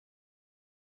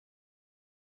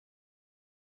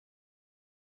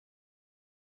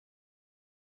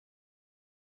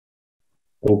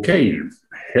Okay,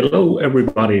 hello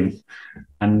everybody,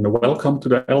 and welcome to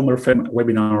the Elmer FEM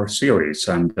webinar series.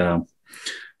 And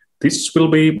this will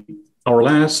be our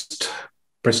last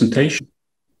presentation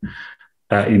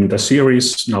in the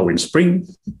series now in spring,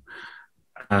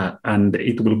 and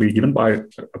it will be given by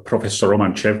Professor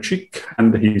Roman Shevchik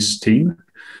and his team.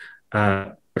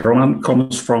 Roman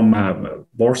comes from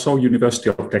Warsaw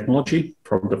University of Technology,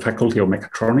 from the Faculty of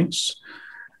Mechatronics,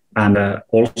 and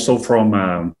also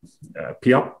from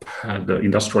PIAP, the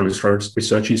Industrial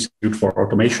Research Institute for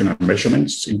Automation and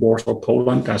Measurements in Warsaw,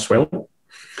 Poland as well.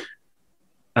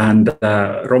 And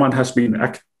Roman has been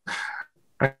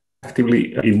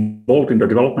actively involved in the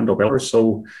development of Elmer.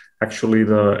 So actually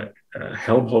the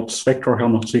Helmholtz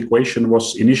equation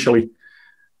was initially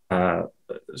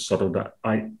sort of the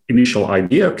initial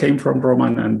idea came from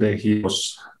Roman, and he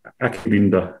was active in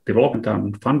the development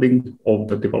and funding of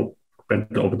the development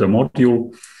of the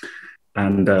module,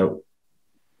 and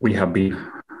we have been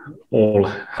all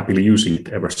happily using it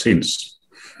ever since.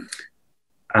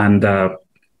 And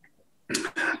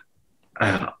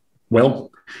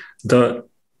well, the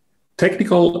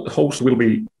technical host will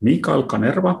be Mikael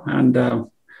Kanerva, and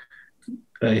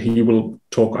he will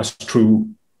talk us through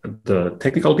the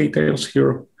technical details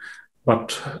here.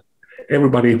 But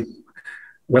everybody,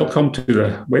 welcome to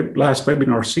the last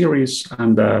webinar series,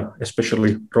 and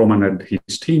especially Roman and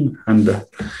his team. And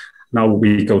now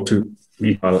we go to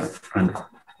Mikael and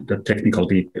the technical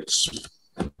details.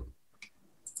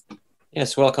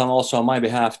 Yes, welcome also on my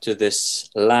behalf to this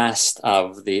last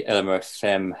of the Elmer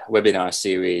FEM webinar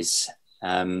series.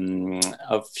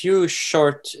 A few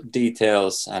short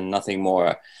details and nothing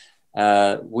more.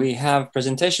 We have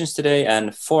presentations today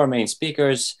and 4 main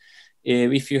speakers.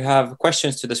 If you have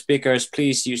questions to the speakers,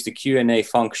 please use the Q&A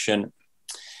function.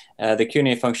 The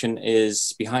Q&A function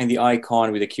is behind the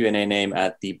icon with the Q&A name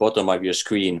at the bottom of your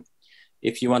screen.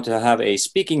 If you want to have a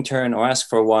speaking turn or ask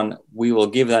for one, we will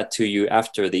give that to you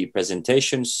after the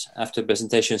presentations. After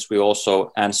presentations, we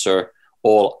also answer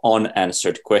all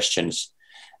unanswered questions.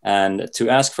 And to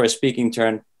ask for a speaking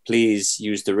turn, please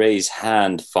use the raise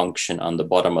hand function on the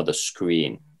bottom of the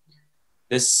screen.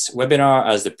 This webinar,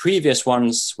 as the previous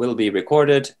ones, will be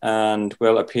recorded and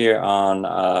will appear on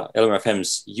Elmer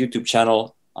FEM's YouTube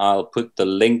channel. I'll put the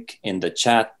link in the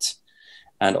chat,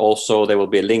 and also there will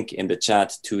be a link in the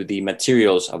chat to the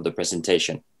materials of the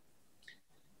presentation.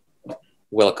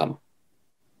 Welcome.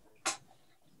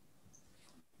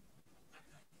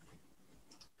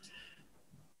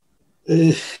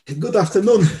 Good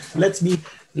afternoon.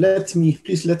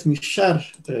 Please let me share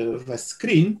the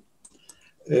screen.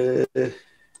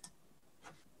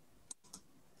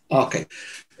 Okay.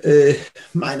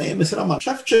 My name is Roman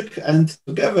Shevchik, and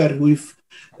together with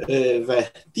the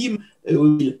team, we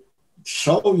will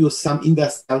show you some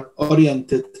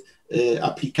industrial-oriented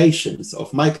applications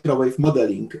of microwave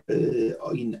modeling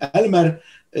in Elmer,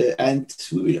 and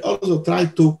we will also try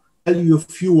to tell you a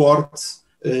few words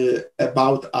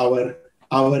about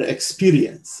our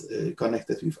experience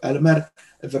connected with Elmer,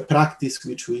 the practice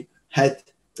which we had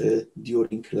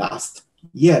during last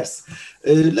years.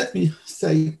 Let me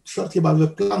say shortly about the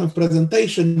plan of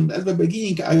presentation. At the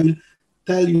beginning, I will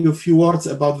tell you a few words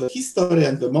about the history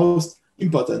and the most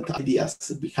important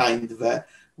ideas behind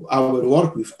our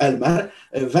work with Elmer.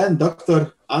 Then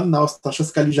Dr. Anna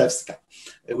Ostaszewska-Liżewska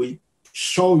will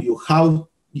show you how to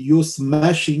use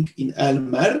meshing in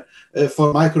Elmer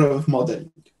for microwave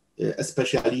modeling,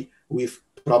 especially with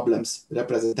problems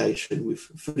representation with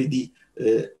 3D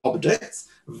objects.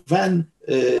 Then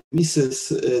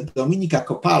Mrs. Dominika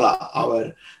Kopala,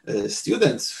 our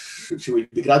students, she will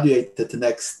be graduated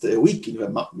next week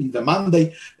in the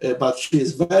Monday, but she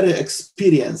is very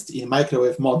experienced in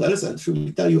microwave models, and she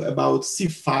will tell you about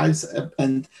zip files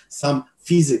and some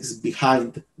physics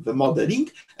behind the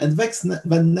modeling. And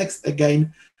then next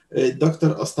again,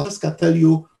 Dr. Ostaszewska tell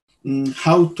you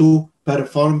how to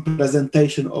perform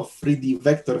presentation of 3D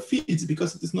vector fields,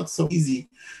 because it is not so easy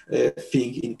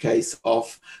thing in case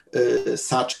of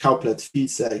such couplet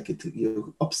fields like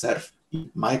you observe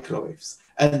in microwaves.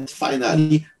 And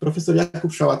finally, Professor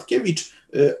Jakub Szałatkiewicz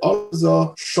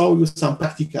also show you some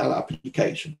practical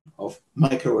application of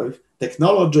microwave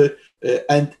technology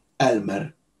and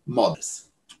Elmer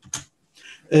models.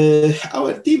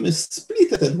 Our team is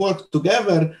split and work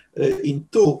together in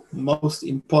 2 most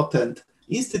important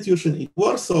institutions in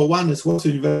Warsaw. One is Warsaw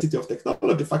University of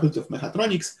Technology, Faculty of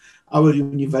Mechatronics. Our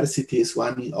university is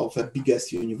one of the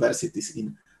biggest universities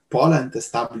in Poland,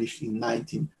 established in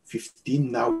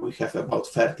 1915. Now we have about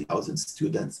 30,000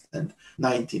 students and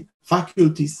 19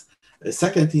 faculties. A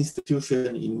second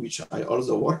institution in which I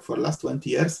also work for the last 20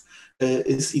 years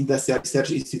is Industrial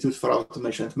Research Institute for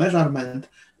Automation and Measurement.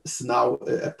 It's now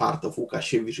a part of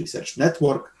Łukasiewicz Research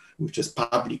Network, which is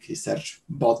public research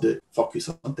body focused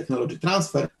on technology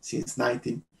transfer since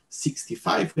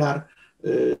 1965.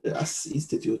 As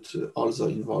institute also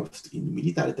involved in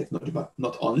military technology, but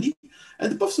not only.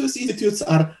 And both these institutes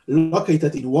are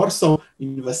located in Warsaw.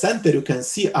 In the center, you can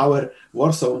see our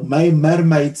Warsaw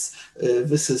mermaids.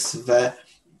 This is the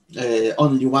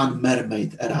only one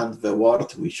mermaid around the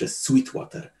world, which is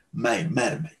sweetwater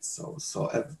mermaids. So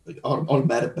all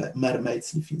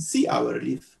mermaids live in sea. Our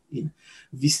live in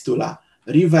Vistula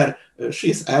River.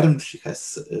 She is armed. She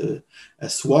has a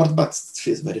sword, but she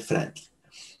is very friendly.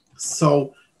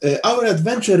 So our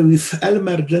adventure with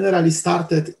Elmer generally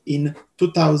started in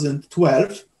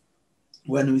 2012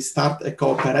 when we start a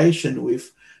cooperation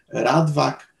with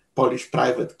Radwag, Polish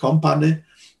private company.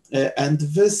 And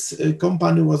this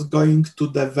company was going to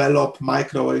develop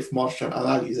microwave moisture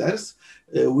analyzers,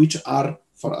 which are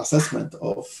for assessment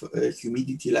of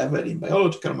humidity level in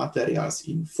biological materials,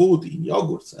 in food, in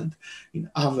yogurts, and in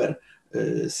other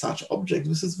such objects.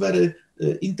 This is very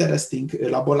interesting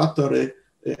laboratory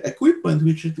equipment,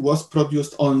 which it was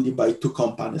produced only by 2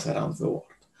 companies around the world.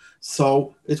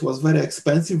 So it was very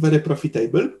expensive, very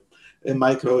profitable,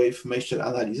 microwave moisture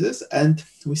analysis, and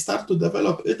we start to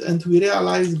develop it, and we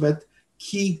realize that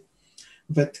key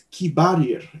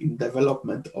barrier in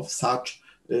development of such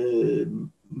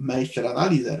moisture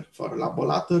analyzer for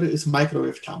laboratory is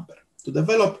microwave chamber. To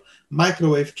develop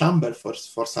microwave chamber for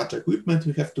such equipment,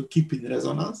 we have to keep in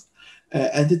resonance,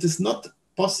 and it is not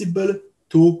possible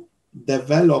to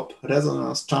develop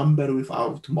resonance chamber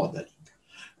without modeling.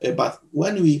 But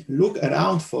when we look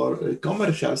around for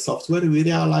commercial software, we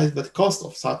realize that cost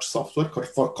of such software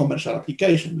for commercial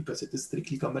application, because it is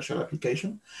strictly commercial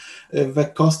application,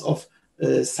 the cost of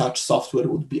such software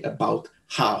would be about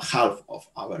half of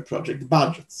our project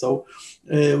budget. So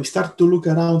we start to look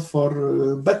around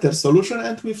for a better solution,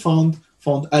 and we found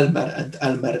Elmer and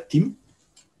Elmer team.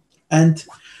 And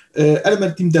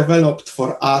Elmer team developed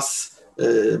for us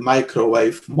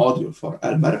microwave module for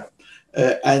Elmer,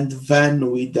 and then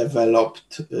we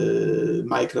developed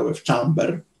microwave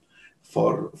chamber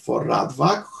for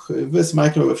Radwag. This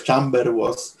microwave chamber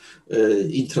was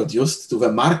introduced to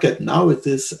the market. Now it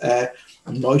is a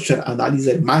moisture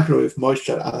analyzer, microwave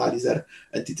moisture analyzer,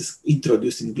 and it is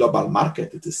introduced in global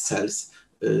market. It is sells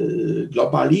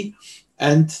globally.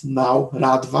 And now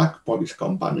Radwag, Polish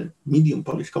company, medium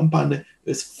Polish company,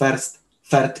 is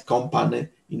third company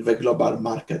in the global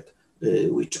market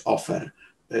which offer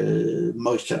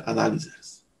moisture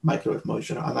analyzers, microwave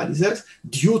moisture analyzers,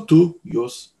 due to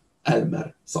use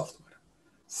Elmer software.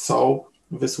 So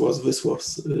this was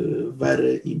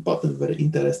very important, very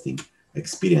interesting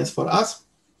experience for us.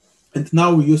 And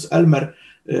now we use Elmer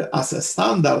as a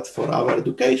standard for our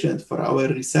education, for our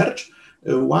research.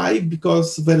 Why?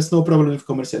 Because there is no problem with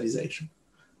commercialization.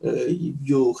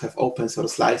 You have open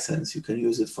source license, you can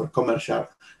use it for commercial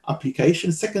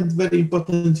application. Second very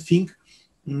important thing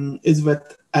is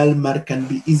that Elmer can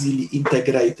be easily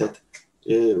integrated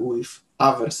with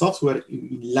other software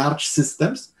in large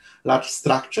systems, large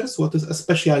structures, what is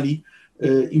especially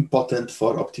important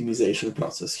for optimization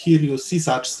process. Here you see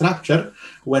such structure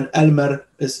when Elmer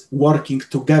is working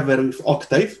together with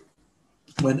Octave.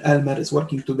 When Elmer is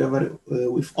working together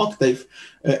with Octave,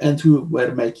 and we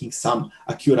were making some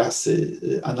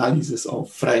accuracy analysis of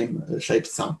frame-shaped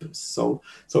samples. So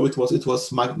it was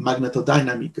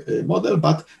magnetodynamic model,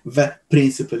 but the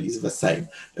principle is the same.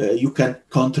 You can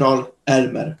control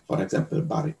Elmer, for example,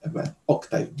 by the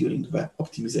Octave during the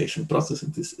optimization process.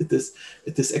 It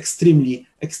is extremely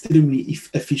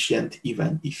efficient,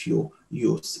 even if you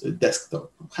use a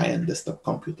desktop, high-end desktop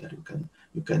computer.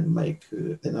 You can make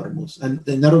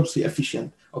enormously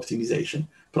efficient optimization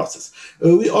process.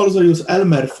 We also use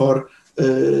Elmer for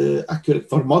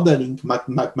modeling,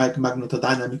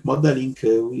 magnetodynamic modeling.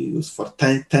 We use for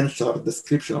tensor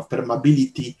description of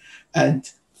permeability and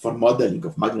for modeling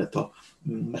of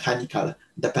magnetomechanical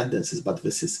dependencies. But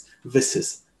this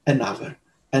is another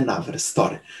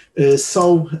story.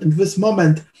 So in this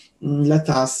moment, let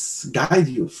us guide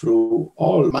you through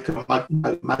all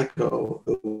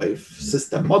microwave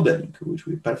system modeling which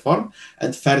we perform.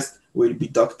 And first will be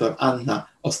Dr. Anna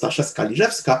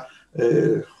Ostaszewska-Liżewska,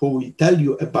 who will tell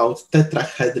you about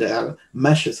tetrahedral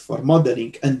meshes for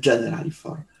modeling and generally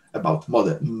about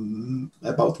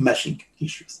meshing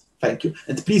issues. Thank you.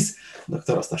 And please,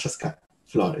 Dr. Ostaszewska,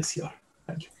 floor is yours.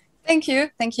 Thank you. Thank you,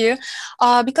 thank you.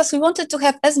 Because we wanted to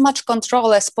have as much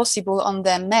control as possible on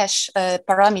the mesh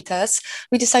parameters,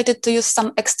 we decided to use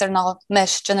some external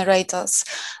mesh generators.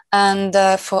 And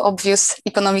for obvious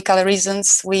economical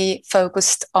reasons, we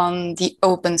focused on the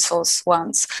open source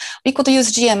ones. We could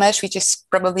use GMesh, which is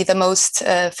probably the most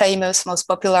famous, most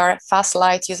popular, fast,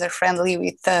 light, user-friendly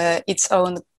with its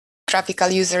own graphical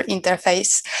user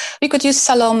interface. We could use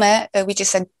Salome, which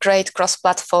is a great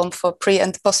cross-platform for pre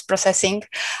and post-processing,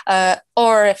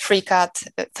 or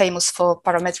FreeCAD, famous for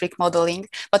parametric modeling.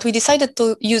 But we decided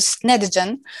to use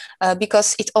NetGen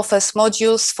because it offers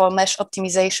modules for mesh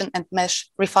optimization and mesh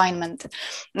refinement,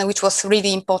 which was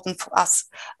really important for us.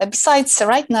 Besides,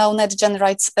 right now, NetGen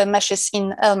writes meshes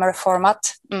in Elmer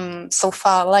format, so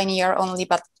far linear only,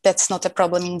 but that's not a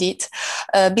problem indeed.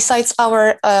 Besides,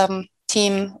 our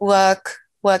team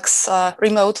works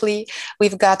remotely.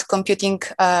 We've got computing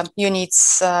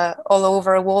units all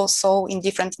over Warsaw in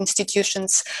different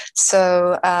institutions.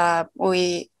 So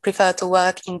we prefer to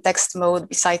work in text mode.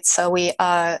 Besides, we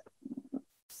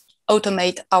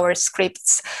automate our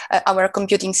scripts, our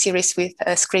computing series with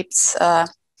scripts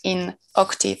in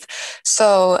Octave.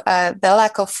 So the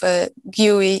lack of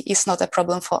GUI is not a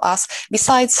problem for us.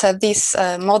 Besides, this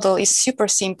model is super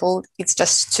simple. It's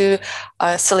just two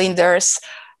cylinders.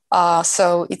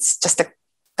 So it's just a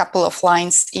couple of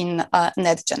lines in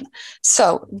NetGen.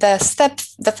 So the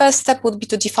first step would be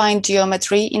to define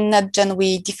geometry. In NetGen,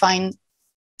 we define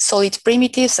solid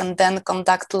primitives and then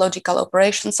conduct logical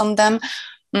operations on them,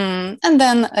 and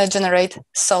then generate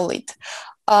solid.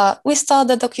 We start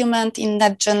the document in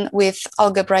NetGen with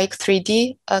algebraic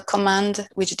 3D command,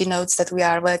 which denotes that we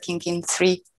are working in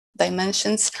 3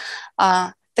 dimensions.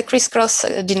 The crisscross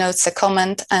denotes a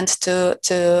comment, and to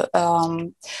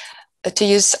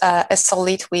use a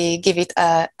solid, we give it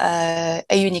a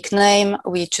unique name.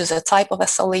 We choose a type of a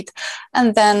solid,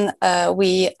 and then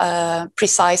we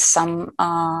precise some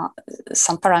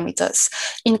parameters.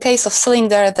 In case of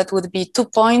cylinder, that would be 2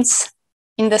 points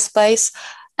in the space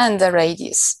and the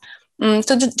radius.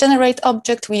 To generate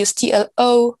object, we use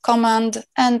TLO command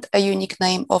and a unique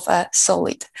name of a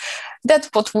solid. That's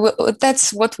what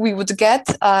we would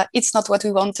get. It's not what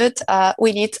we wanted.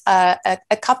 We need a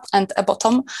cup and a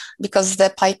bottom because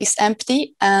the pipe is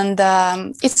empty. And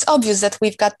it's obvious that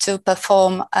we've got to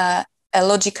perform a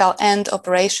logical AND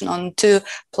operation on 2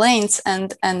 planes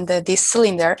and this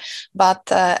cylinder. But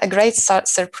a great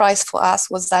surprise for us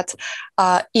was that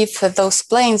if those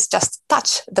planes just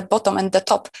touch the bottom and the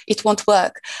top, it won't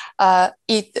work.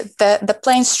 The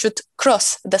planes should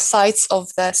cross the sides of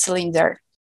the cylinder.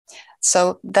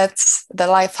 So that's the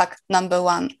life hack number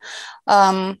 1.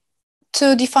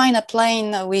 To define a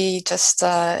plane, we just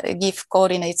give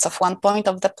coordinates of 1 point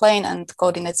of the plane and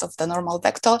coordinates of the normal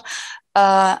vector.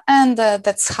 And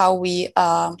that's how we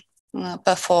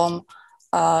perform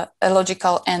a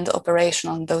logical AND operation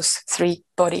on those 3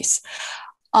 bodies.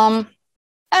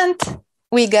 And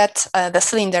we get the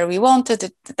cylinder we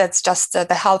wanted. That's just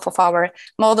the half of our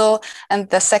model. And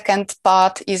the second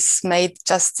part is made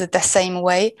just the same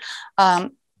way.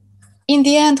 In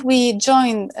the end, we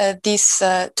join these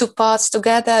 2 parts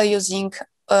together using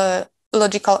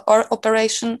logical OR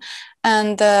operation.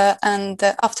 And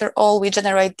after all, we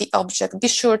generate the object. Be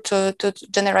sure to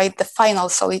generate the final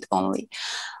solid only.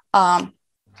 The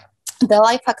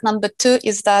life hack number 2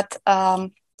 is that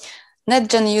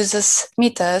NetGen uses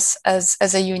meters as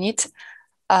a unit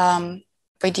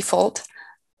by default.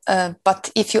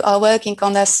 But if you are working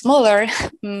on a smaller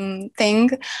thing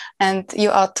and you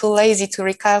are too lazy to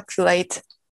recalculate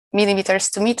millimeters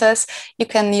to meters, you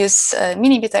can use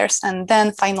millimeters and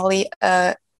then finally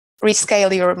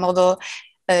rescale your model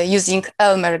using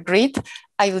Elmer grid.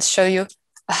 I will show you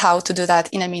how to do that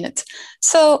in a minute.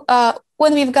 So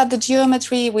when we've got the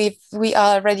geometry, we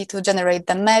are ready to generate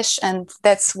the mesh, and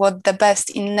that's what the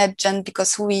best in NetGen,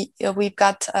 because we've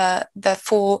got the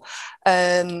full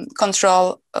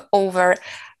control over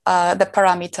the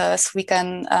parameters. We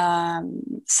can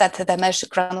set the mesh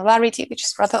granularity, which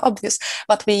is rather obvious,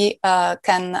 but we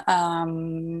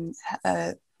can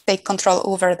take control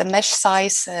over the mesh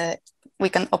size. We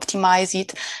can optimize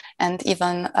it and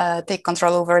even take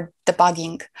control over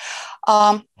debugging.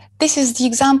 This is the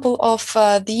example of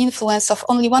the influence of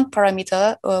only 1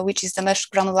 parameter, which is the mesh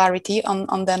granularity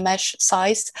on the mesh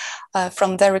size,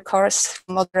 from very coarse,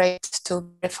 moderate to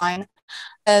refine.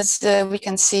 As we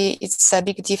can see, it's a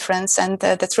big difference. And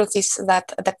the truth is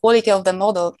that the quality of the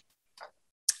model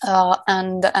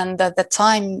and the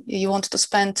time you want to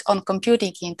spend on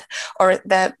computing it, or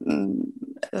the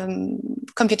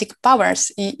computing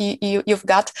powers you've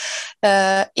got,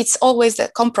 it's always a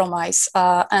compromise.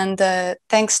 And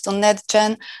thanks to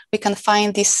NetGen, we can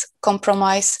find this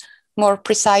compromise more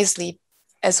precisely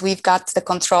as we've got the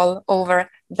control over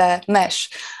the mesh.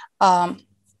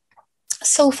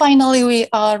 So finally, we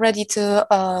are ready to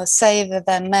save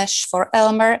the mesh for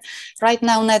Elmer. Right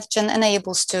now, NetGen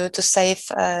enables to save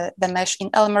the mesh in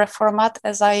Elmer format,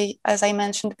 as I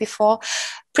mentioned before.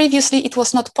 Previously, it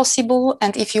was not possible,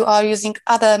 and if you are using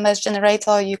other mesh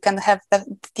generator, you can have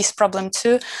this problem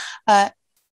too.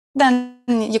 Then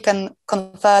you can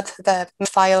convert the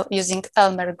file using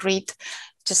Elmer grid,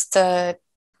 just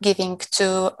giving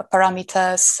two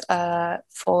parameters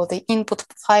for the input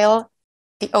file,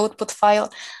 the output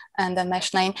file, and the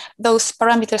mesh name. Those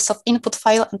parameters of input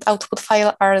file and output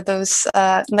file are those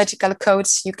magical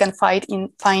codes you can find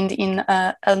in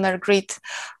Elmer grid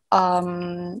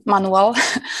manual.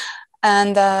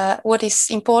 And what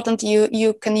is important,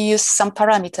 you can use some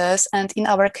parameters, and in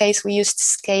our case we used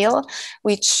scale,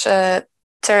 which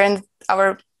turned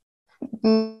our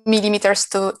millimeters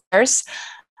to years.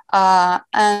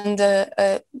 And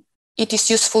it is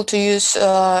useful to use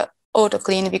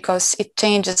AutoClean because it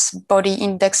changes body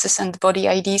indexes and body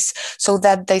IDs so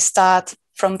that they start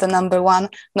from the number 1,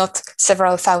 not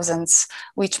several thousands,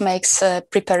 which makes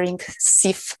preparing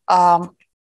CIF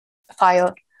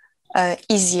file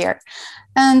easier.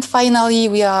 And finally,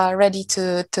 we are ready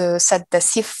to set the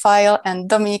CIF file. And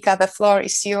Dominika, the floor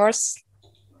is yours.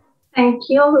 Thank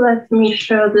you. Let me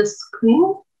share the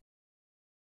screen.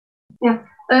 Yeah.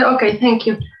 Okay, thank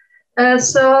you.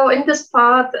 So in this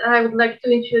part, I would like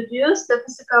to introduce the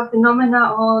physical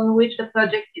phenomena on which the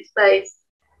project is based.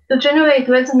 To generate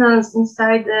resonance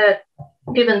inside a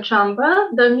given chamber,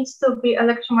 there needs to be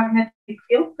electromagnetic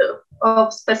field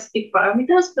of specific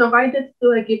parameters provided to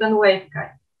a given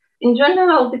waveguide. In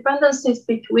general, dependencies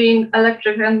between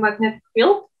electric and magnetic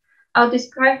field are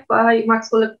described by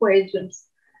Maxwell equations.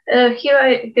 Here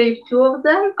I gave 2 of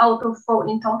them out of 4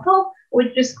 in total,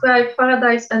 which describe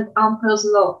Faraday's and Ampere's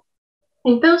law.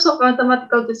 In terms of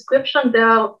mathematical description, there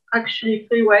are actually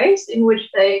 3 ways in which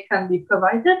they can be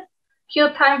provided.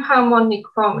 Here, time harmonic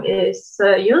form is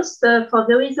used for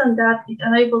the reason that it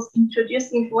enables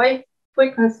introducing wave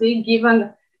frequency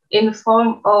given in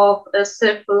form of a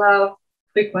circular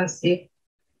frequency.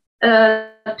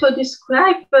 To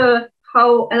describe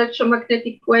how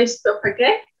electromagnetic waves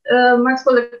propagate,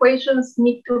 Maxwell equations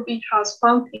need to be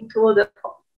transformed into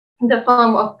the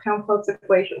form of Helmholtz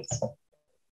equations.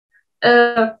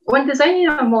 When designing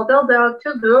a model, there are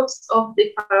 2 groups of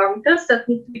the parameters that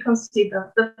need to be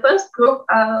considered. The first group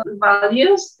are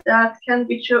values that can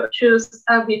be chosen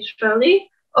arbitrarily,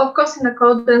 of course, in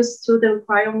accordance to the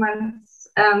requirements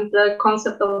and the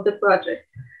concept of the project.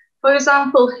 For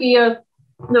example, here,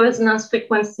 the resonance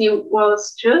frequency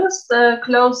was chosen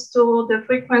close to the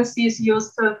frequencies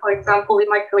used, for example, in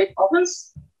microwave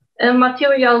ovens.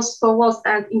 Materials for walls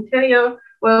and interior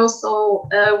were also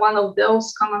one of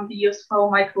those commonly used for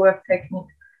microwave technique.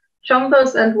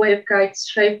 Chambers and waveguides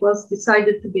shape was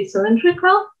decided to be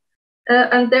cylindrical,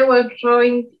 and they were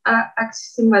drawing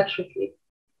axisymmetrically.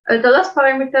 The last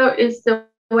parameter is the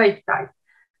wave type.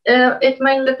 It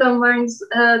mainly determines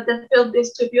the field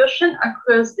distribution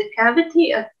across the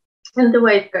cavity and the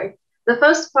waveguide. The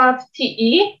first part,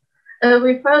 TE,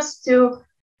 refers to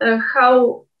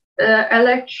how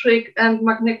electric and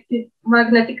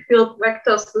magnetic field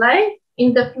vectors lie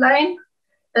in the plane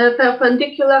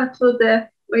perpendicular to the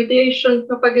radiation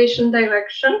propagation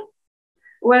direction,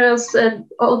 whereas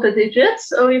all the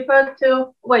digits refer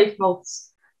to wave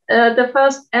modes. The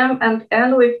first M and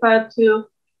N refer to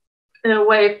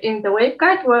wave in the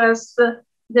waveguide, whereas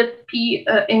the P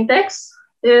index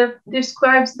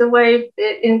describes the wave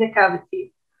in the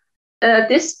cavity.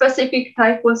 This specific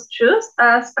type was chosen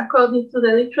as, according to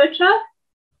the literature,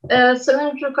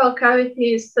 cylindrical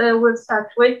cavities with such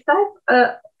wave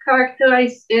type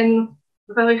characterized in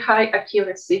very high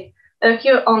accuracy.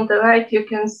 Here on the right, you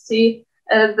can see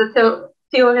the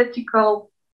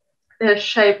theoretical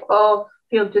shape of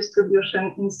field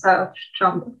distribution in such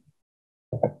chamber.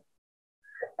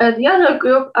 The other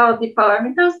group are the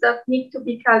parameters that need to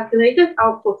be calculated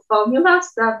out of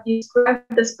formulas that describe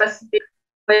the specific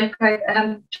waveguide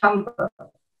and chamber.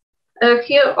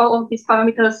 Here, all of these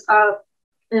parameters are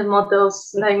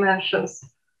model's dimensions.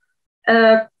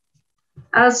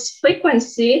 As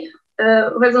frequency,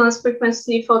 resonance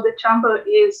frequency for the chamber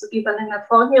is given in a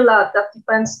formula that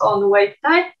depends on wave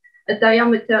type,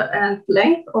 diameter, and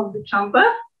length of the chamber.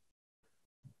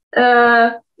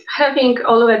 Having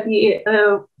already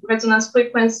resonance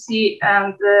frequency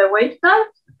and wave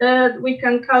type, we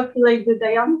can calculate the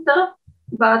diameter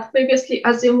but previously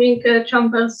assuming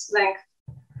chamber's length.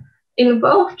 In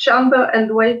both chamber and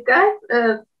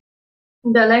waveguide,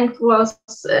 the length was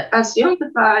assumed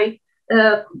by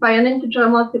an integer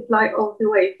multiply of the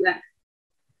wavelength.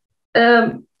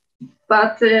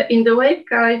 But in the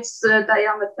waveguide's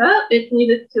diameter, it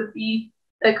needed to be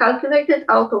calculated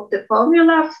out of the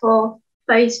formula for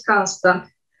phase constant.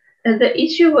 And the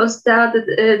issue was that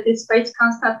this phase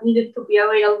constant needed to be a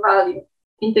real value.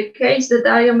 In the case the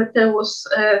diameter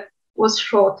was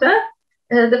shorter,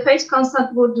 the phase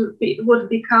constant would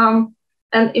become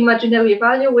an imaginary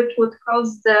value, which would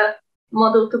cause the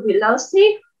model to be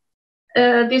lossy,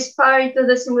 despite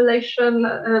the simulation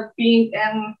being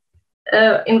an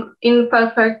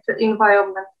imperfect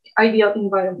environment, ideal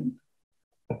environment.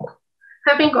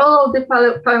 Having all of the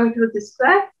parameters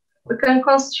described, we can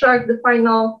construct the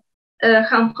final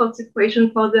Helmholtz equation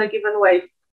for the given wave.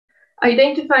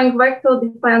 Identifying vector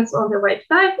depends on the wave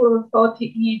type. For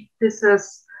TE, this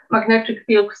is magnetic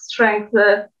field strength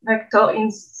vector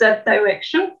in Z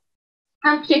direction.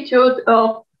 Amplitude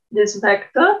of this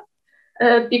vector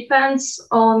depends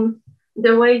on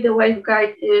the way the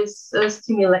waveguide is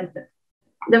stimulated.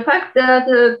 The fact that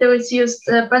there is used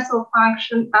Bessel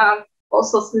function and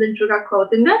also cylindrical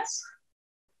coordinates,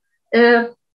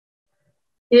 it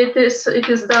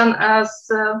is done as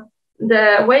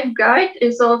the waveguide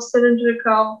is of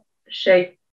cylindrical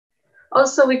shape.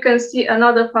 Also, we can see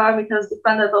another parameters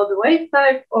dependent on the wave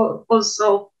type, or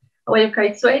also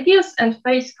waveguide's radius and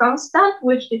phase constant,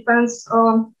 which depends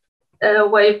on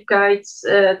waveguide's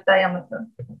diameter.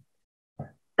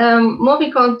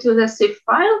 Moving on to the CIF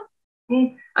file,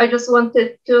 I just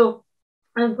wanted to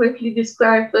briefly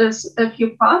describe a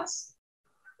few parts.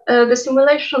 The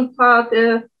simulation part,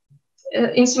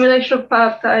 in simulation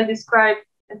part, I described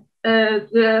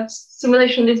the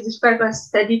simulation is described as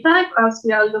steady type, as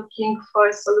we are looking for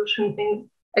a solution in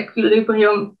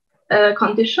equilibrium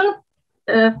condition.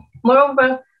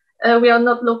 Moreover, we are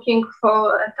not looking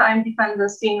for a time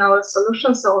dependency in our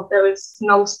solution, so there is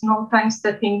no time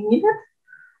stepping needed.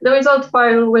 The result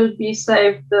file will be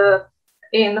saved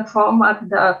in a format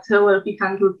that will be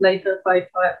handled later by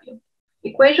FEM.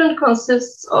 Equation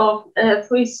consists of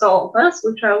 3 solvers,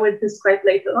 which I will describe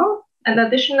later on, and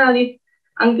additionally,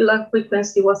 angular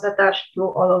frequency was attached to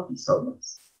all of the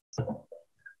solvers.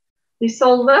 The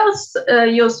solvers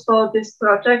used for this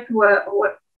project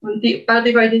are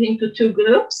divided into 2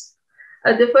 groups.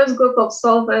 The first group of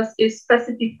solvers is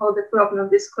specific for the problem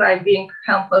describing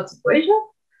Helmholtz equation,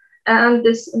 and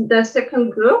the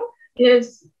second group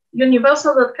is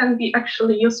universal that can be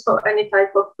actually used for any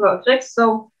type of project.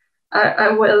 So I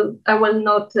will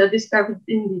not describe it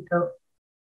in detail.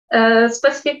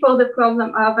 Specific for the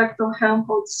problem are vector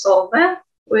Helmholtz solver,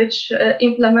 which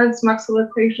implements Maxwell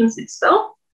equations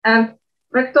itself, and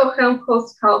vector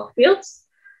Helmholtz Karp fields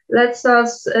let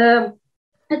us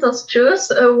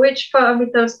choose which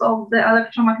parameters of the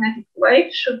electromagnetic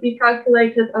wave should be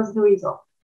calculated as the result.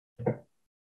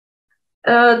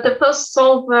 The first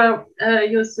solver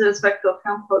uses vector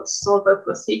Helmholtz solver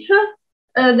procedure.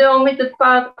 The omitted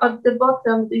part at the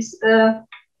bottom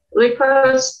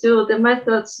refers to the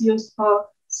methods used for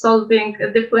solving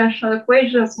differential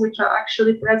equations, which are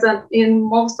actually present in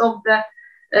most of the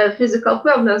physical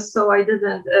problems, so I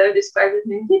didn't describe it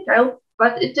in detail.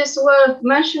 But it is worth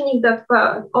mentioning that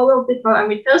all of the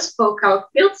parameters for Karp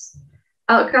fields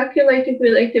are calculated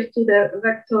relative to the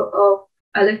vector of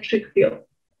electric field.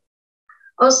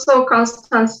 Also,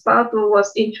 Constance part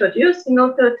was introduced in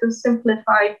order to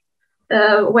simplify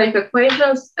wave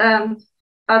equations and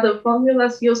other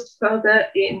formulas used further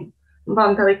in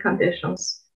boundary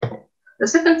conditions. The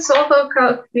second solver,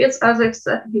 Karp fields, as I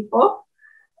said before,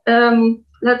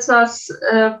 lets us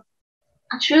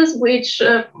choose which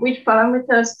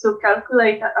parameters to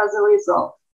calculate as a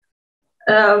result.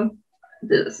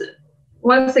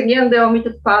 Once again, the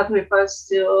omitted part refers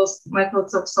to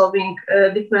methods of solving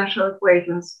differential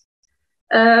equations.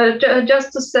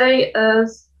 Just to say,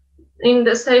 in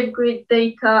the safe grid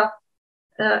data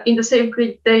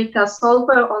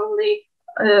solver,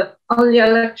 only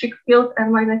electric field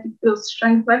and magnetic field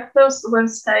strength vectors were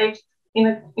saved in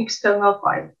an external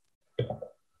file.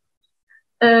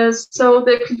 So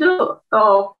the clue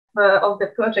of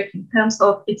the project in terms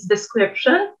of its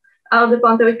description are the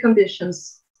boundary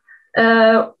conditions.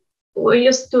 We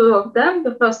use 2 of them.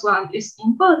 The first one is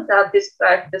input that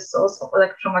describes the source of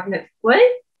electromagnetic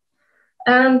wave.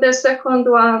 And the second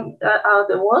one are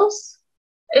the walls.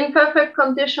 In perfect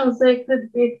conditions, they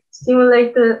could be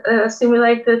simulated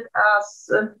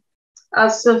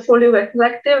as fully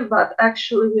reflective, but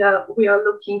actually we are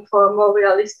looking for more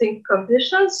realistic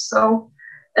conditions. So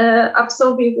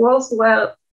absorbing walls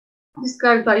were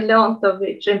described by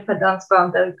Leontovich impedance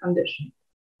boundary condition.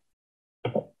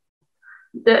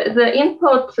 The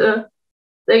input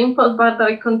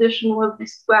boundary condition was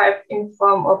described in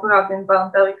form of Rabin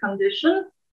boundary condition,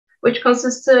 which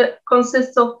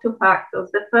consists of two factors.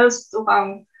 The first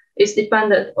one is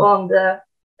dependent on the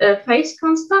phase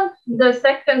constant. The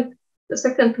second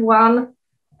one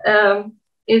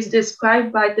is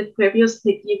described by the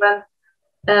previously given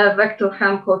vector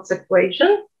Helmholtz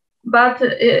equation, but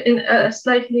in a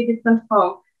slightly different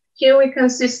form. Here we can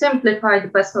see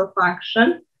simplified Bessel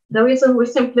function. The reason we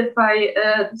simplify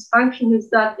this function is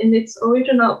that in its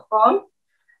original form,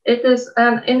 it is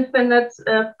an infinite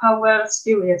power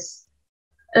series.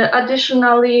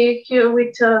 Additionally, here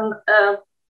we turn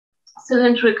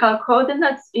cylindrical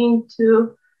coordinates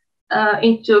into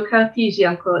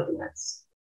Cartesian coordinates.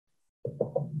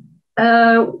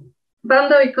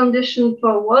 Boundary condition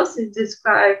for walls is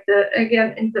described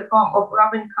again in the form of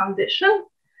Rabin condition,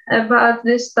 but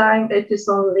this time it is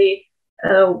only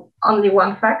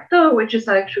one factor, which is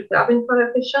actually Rabin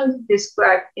coefficient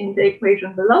described in the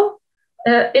equation below.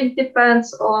 It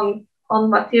depends on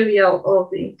material of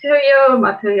the interior,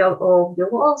 material of the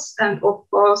walls, and of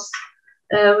course,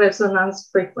 resonance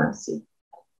frequency.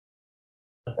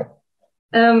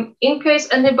 In case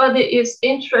anybody is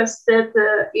interested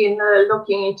in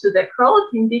looking into the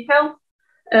code in detail,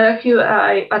 here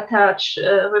I attach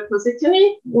a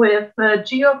repository with a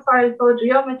geo file for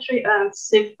geometry and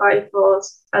zip file for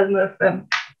Elmer FEM.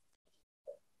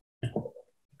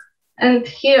 And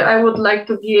here I would like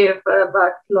to give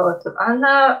back floor to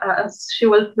Anna, as she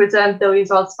will present the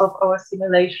results of our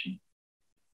simulation.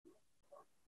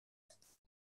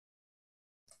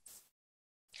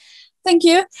 Thank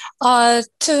you.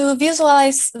 To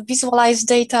visualize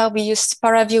data, we used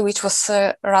ParaView, which was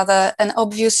rather an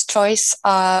obvious choice.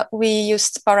 We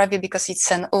used ParaView because it's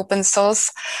an open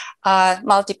source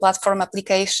multi-platform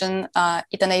application.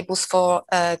 It enables for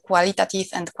qualitative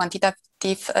and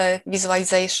quantitative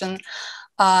visualization.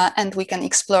 And we can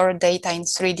explore data in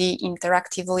 3D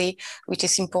interactively, which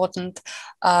is important.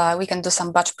 We can do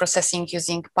some batch processing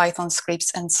using Python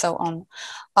scripts and so on.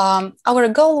 Our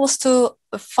goal was to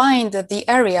find the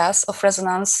areas of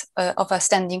resonance of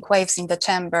standing waves in the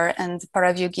chamber, and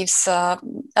ParaView gives a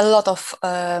lot of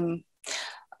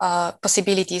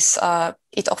possibilities.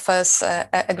 It offers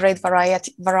a great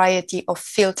variety of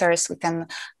filters. We can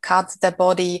cut the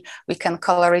body, we can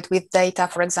color it with data.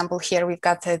 For example, here we've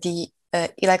got the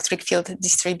electric field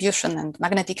distribution and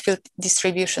magnetic field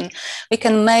distribution. We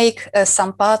can make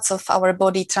some parts of our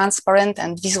body transparent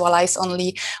and visualize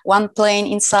only one plane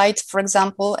inside, for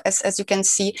example, as you can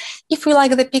see. If we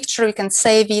like the picture, we can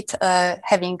save it,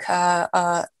 having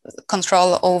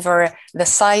control over the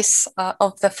size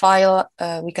of the file.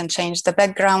 We can change the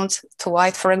background to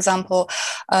white, for example.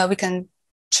 We can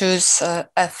choose a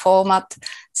format.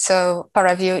 So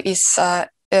ParaView is a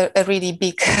really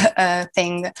big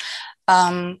thing.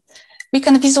 We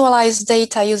can visualize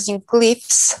data using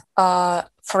glyphs.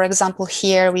 For example,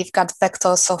 here we've got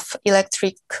vectors of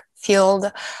electric field.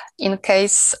 In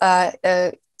case,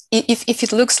 if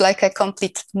it looks like a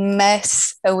complete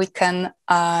mess, we can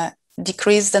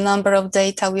decrease the number of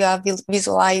data we are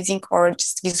visualizing, or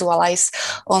just visualize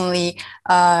only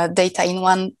data in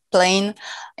one plane,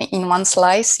 in one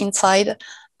slice inside,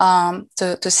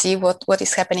 to see what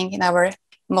is happening in our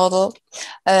model.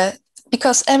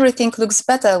 Because everything looks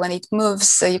better when it moves,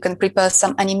 so you can prepare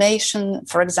some animation,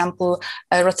 for example,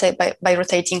 by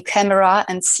rotating camera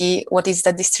and see what is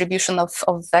the distribution of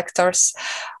vectors.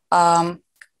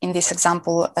 In this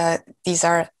example, these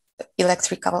are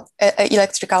electrical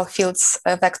fields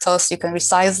vectors. You can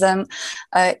resize them.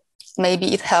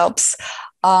 Maybe it helps.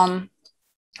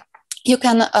 You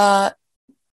can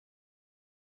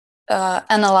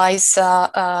analyze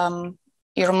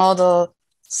your model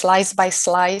slice by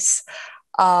slice,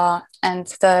 and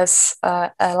there's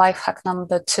a life hack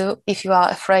number 2. If you are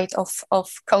afraid of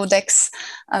codecs,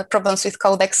 problems with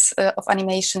codecs of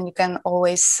animation, you can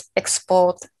always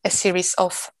export a series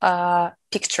of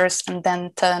pictures and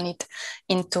then turn it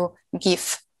into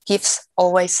GIF. GIFs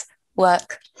always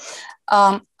work.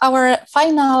 Our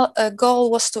final goal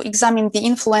was to examine the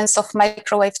influence of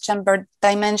microwave chamber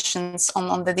dimensions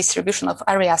on the distribution of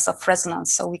areas of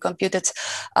resonance. So we computed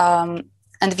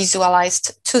and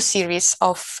visualized 2 series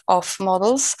of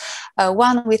models,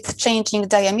 one with changing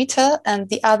diameter and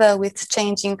the other with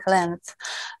changing length.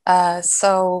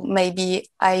 So maybe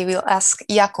I will ask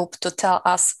Jakub to tell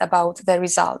us about the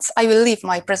results. I will leave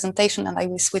my presentation and I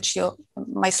will switch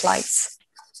my slides.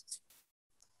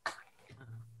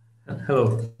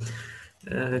 Hello.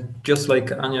 Just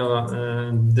like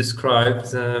Anya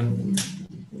described,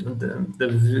 the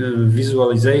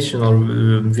visualization or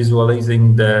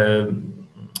visualizing the,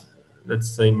 let's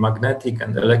say, magnetic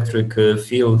and electric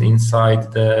field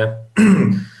inside the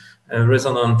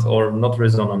resonant or not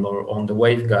resonant or on the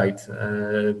waveguide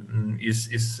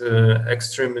is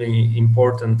extremely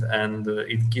important, and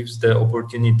it gives the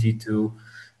opportunity to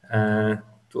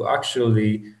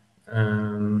actually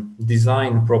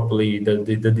design properly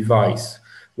the device.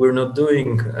 We're not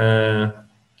doing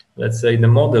let's say the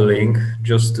modeling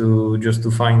just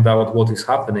to find out what is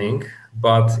happening,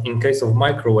 but in case of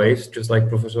microwaves, just like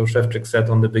Professor Szewczyk said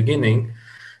on the beginning,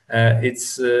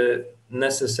 it's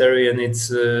necessary and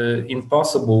it's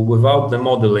impossible without the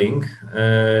modeling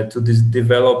to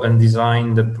develop and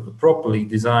properly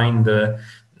design the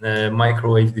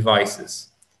microwave devices.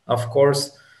 Of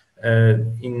course,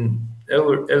 in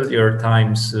earlier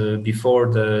times,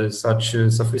 before such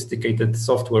sophisticated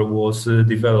software was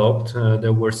developed,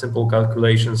 there were simple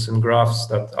calculations and graphs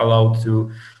that allowed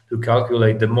to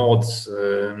calculate the modes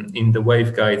in the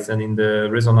waveguides and in the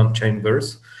resonant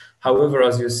chambers. However,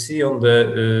 as you see on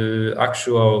the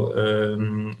actual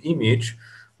image,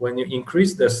 when you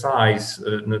increase the size,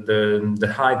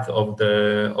 the height of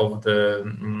the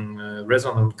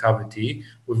resonant cavity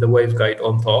with the waveguide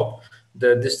on top,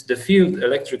 the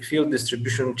electric field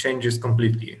distribution changes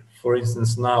completely. For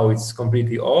instance, now it's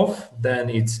completely off, then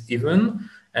it's even,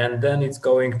 and then it's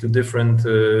going to different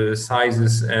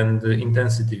sizes and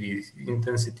intensities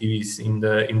in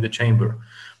the chamber.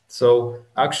 So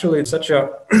actually, it's such a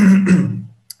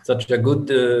such a good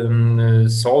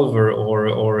solver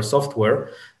or software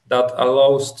that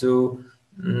allows to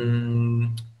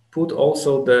put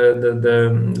also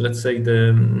the let's say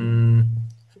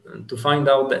to find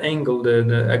out the angle,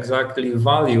 the exactly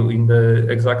value in the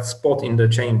exact spot in the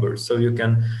chamber. So you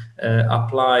can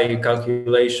apply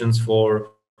calculations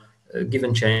for a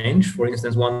given change. For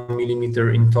instance, 1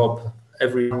 millimeter in top,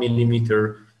 every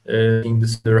millimeter in the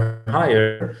center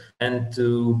higher, and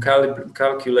to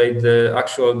calculate the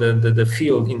actual the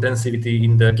field intensity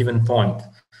in the given point.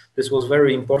 This was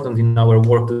very important in our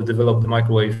work to develop the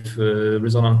microwave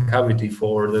resonant cavity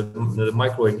for the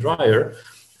microwave dryer.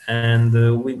 And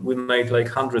we made like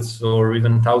hundreds or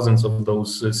even thousands of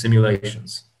those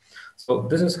simulations. So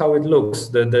this is how it looks.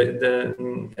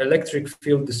 The electric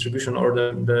field distribution or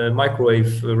the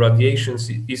microwave radiations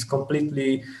is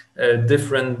completely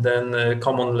different than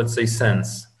common, let's say,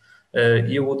 sense.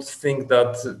 You would think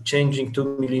that changing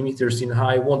 2 millimeters in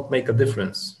high won't make a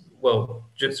difference. Well,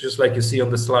 just like you see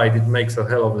on the slide, it makes a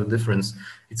hell of a difference.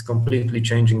 It's completely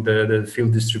changing the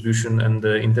field distribution and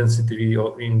the intensity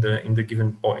in the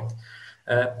given point.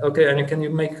 Okay, and can you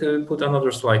put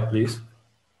another slide, please?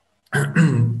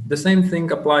 The same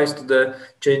thing applies to the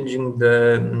changing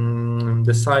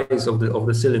the size of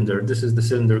the cylinder. This is the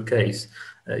cylinder case.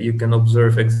 You can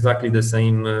observe exactly the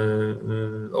same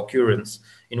occurrence.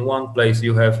 In one place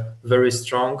you have very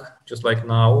strong, just like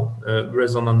now,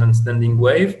 resonant and standing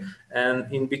wave, and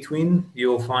in between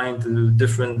you'll find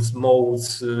different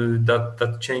modes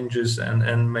that changes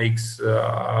and makes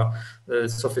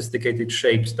sophisticated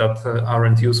shapes that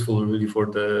aren't useful really for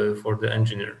the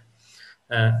engineer.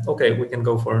 Okay, we can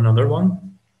go for another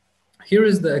one. Here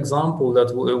is the example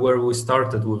where we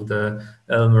started with the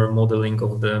Elmer modeling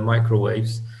of the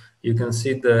microwaves. You can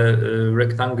see the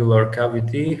rectangular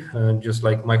cavity, just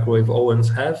like microwave ovens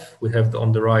have. We have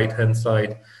on the right-hand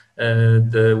side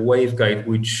the waveguide,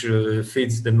 which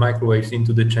feeds the microwaves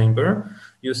into the chamber.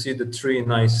 You see the three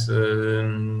nice,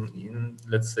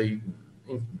 let's say,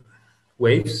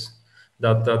 waves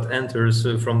that enters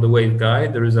from the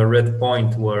waveguide. There is a red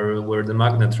point where the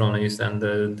magnetron is, and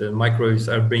the microwaves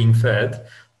are being fed.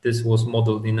 This was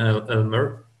modeled in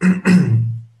Elmer.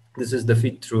 This is the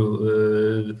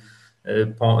feed-through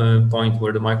point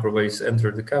where the microwaves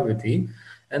enter the cavity.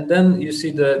 And then you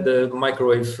see the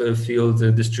microwave field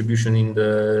distribution in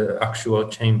the actual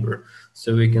chamber.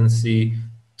 So we can see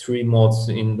 3 modes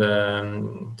in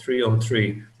the 3 on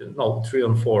 3, no, 3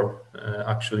 on 4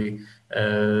 actually.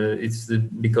 It's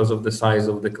because of the size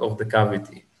of the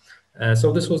cavity.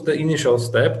 So this was the initial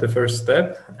step, the first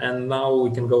step, and now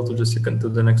we can go to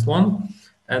the next one.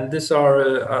 And these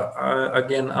are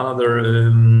again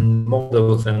another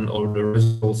models or the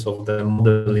results of the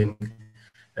modeling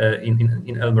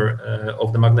in Elmer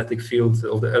of the magnetic field,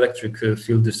 of the electric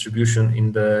field distribution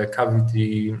in the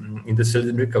cavity, in the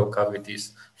cylindrical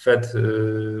cavities, fed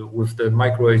with the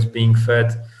microwaves being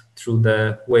fed through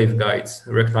the waveguides,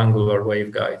 rectangular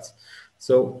waveguides.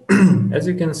 So as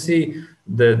you can see,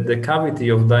 the cavity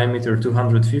of diameter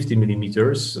 250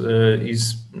 millimeters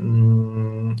is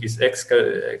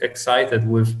excited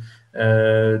with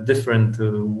different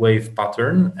wave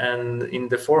pattern, and in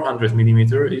the 400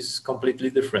 millimeter is completely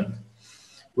different.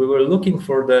 We were looking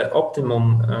for the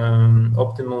optimum,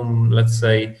 let's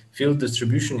say, field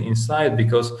distribution inside,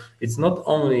 because it's not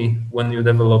only when you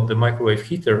develop the microwave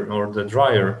heater or the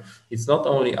dryer, it's not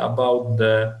only about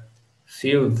the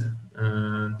field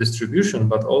distribution,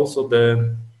 but also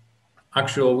the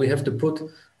actual, we have to put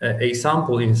a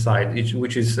sample inside,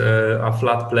 which is a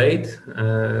flat plate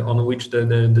on which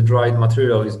the dried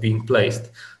material is being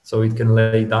placed. So it can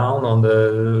lay down on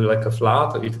like a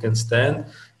flat, or it can stand,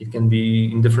 it can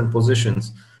be in different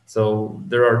positions. So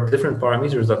there are different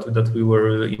parameters that we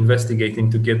were investigating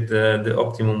to get the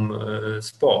optimum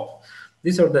spot.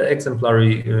 These are the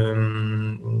exemplary,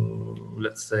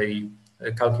 let's say,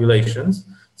 calculations.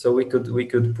 So we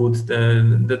could put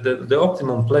the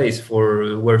optimum place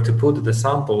for where to put the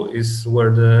sample is where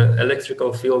the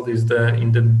electrical field is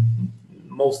in the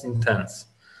most intense.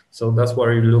 So that's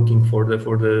why you're looking for the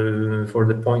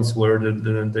points where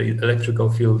the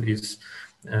electrical field is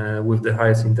with the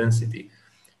highest intensity.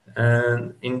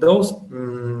 And in those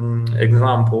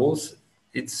examples,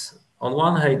 it's on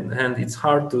one hand it's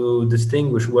hard to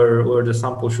distinguish where the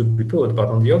sample should be put, but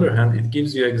on the other hand, it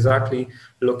gives you exactly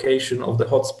location of the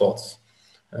hotspots.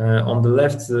 On the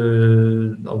left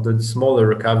of the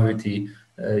smaller cavity,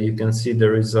 you can see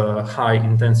there is a high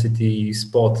intensity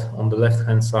spot on the left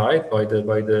hand side by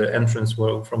the entrance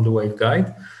from the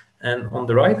waveguide, and on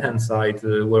the right hand side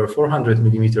where 400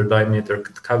 millimeter diameter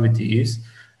cavity is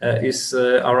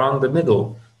around the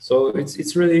middle. So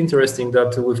it's really interesting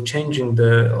that with changing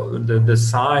the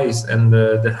size and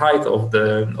the height of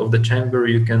the chamber,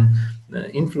 you can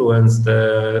influence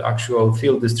the actual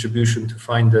field distribution to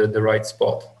find the right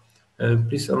spot.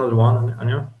 Please, another one,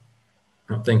 Anya.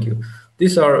 Oh, thank you.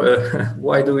 These are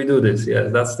why do we do this? Yeah,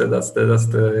 that's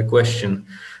the question.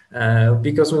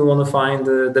 Because we want to find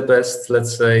the best,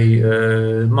 let's say,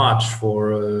 match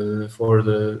for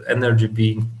the energy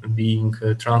being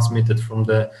transmitted from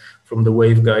the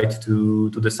waveguide to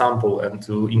the sample, and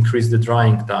to increase the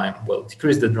drying time. Well,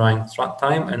 decrease the drying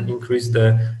time and increase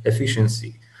the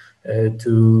efficiency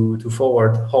to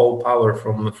forward whole power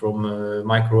from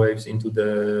microwaves into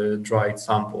the dried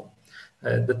sample.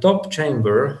 The top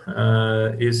chamber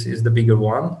is the bigger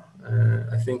one.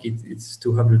 I think it's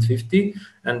 250,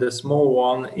 and the small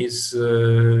one is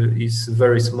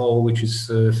very small, which is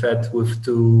fed with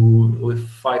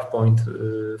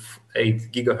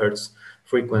 5.8 gigahertz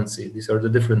frequency. These are the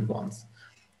different ones.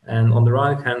 And on the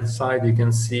right hand side, you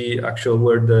can see actually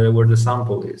where the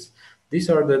sample is. These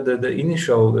are the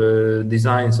initial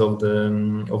designs of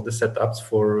the setups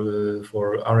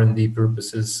for R&D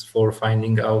purposes, for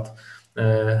finding out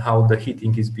how the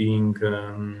heating is being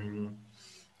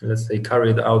let's say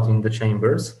carried out in the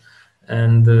chambers.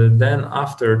 And then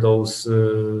after those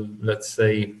let's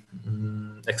say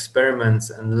experiments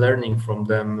and learning from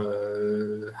them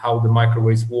how the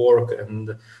microwaves work,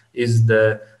 and is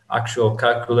the actual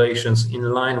calculations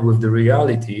in line with the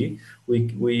reality,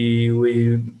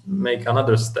 we make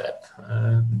another step.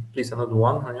 Please, another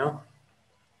one, Anya.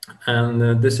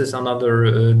 And this is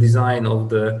another design of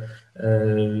the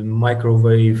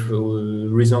microwave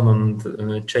resonant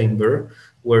chamber,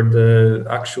 where the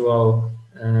actual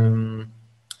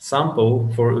sample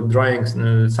for drying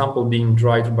sample being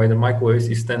dried by the microwaves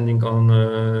is standing on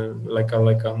like a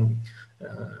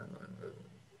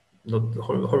not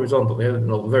horizontal,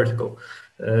 not vertical.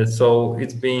 So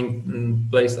it's being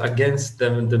placed against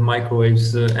the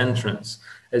microwave's entrance.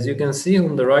 As you can see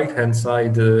on the right hand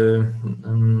side,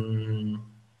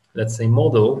 let's say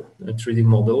model, a 3D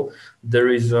model, there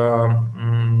is a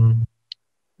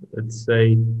let's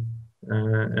say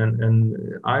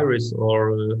an iris,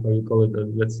 or how you call it,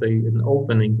 let's say an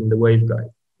opening in the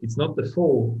waveguide. It's not the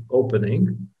full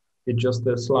opening, it's just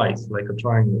a slice, like a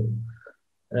triangle.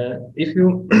 If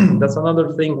you, that's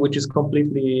another thing which is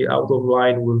completely out of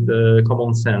line with the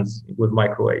common sense with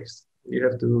microwaves. You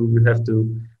have to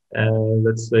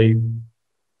let's say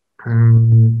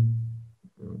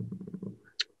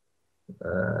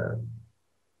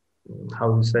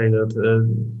how to say that,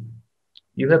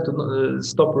 you have to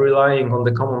stop relying on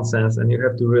the common sense, and you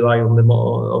have to rely on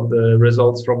the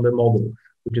results from the model,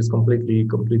 which is completely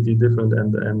different,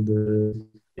 and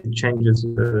it changes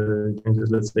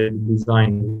let's say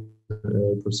design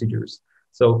procedures.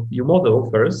 So you model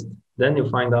first, then you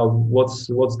find out what's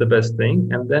the best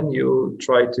thing, and then you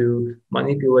try to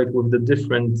manipulate with the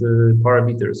different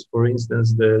parameters. For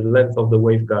instance, the length of the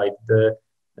waveguide, the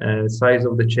size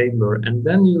of the chamber, and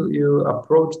then you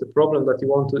approach the problem that you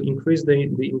want to increase the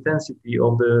intensity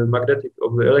of the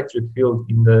electric field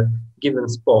in the given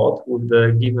spot with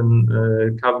the given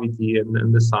cavity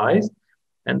and the size,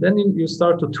 and then you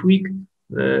start to tweak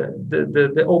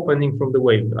the opening from the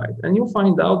waveguide, and you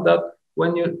find out that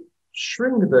when you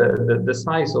shrink the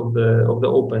size of the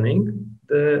opening,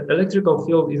 the electrical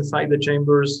field inside the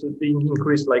chambers being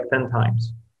increased like 10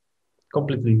 times.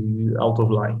 Completely out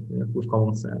of line with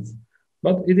common sense,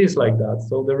 but it is like that.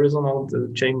 So the resonant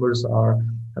chambers are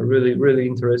really, really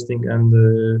interesting and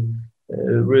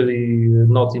really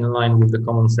not in line with the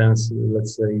common sense,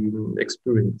 let's say,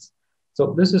 experience.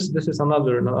 So this is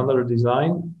another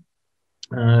design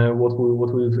what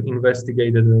we've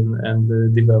investigated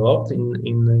and developed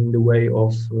in the way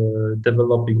of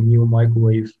developing new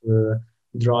microwave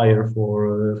dryer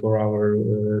for our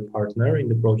partner in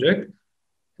the project.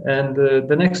 And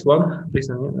the next one, please,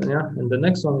 yeah. And the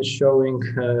next one is showing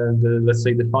let's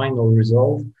say the final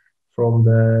result from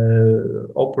the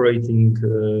operating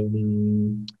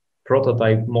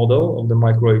prototype model of the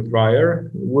microwave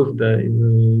dryer with the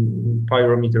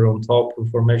pyrometer on top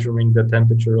for measuring the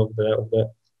temperature of the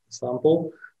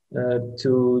sample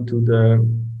to the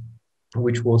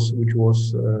which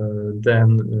was then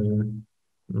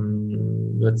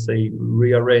let's say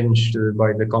rearranged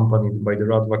by the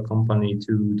Radvac company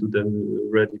to the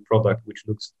ready product, which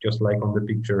looks just like on the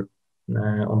picture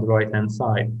on the right hand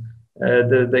side.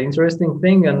 The interesting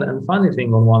thing and funny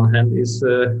thing on one hand is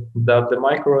that the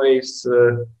microwaves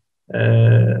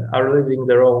are living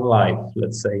their own life,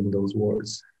 let's say, in those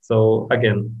words. So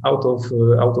again, out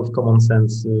of common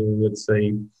sense, let's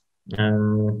say,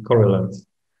 correlates.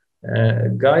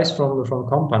 Guys from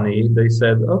company, they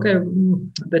said, okay,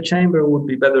 the chamber would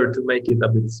be better to make it a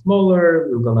bit smaller.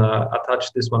 We're gonna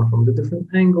attach this one from the different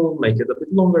angle, make it a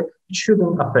bit longer. It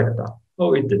shouldn't affect that.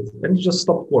 Oh, it did, and it just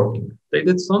stopped working. They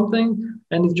did something,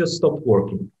 and it just stopped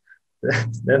working.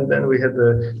 then we had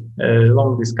a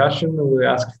long discussion. We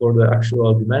asked for the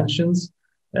actual dimensions.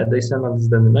 They sent us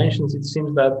the dimensions. It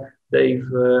seems that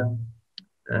they've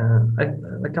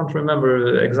I can't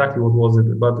remember exactly what was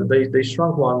it, but they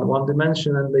shrunk one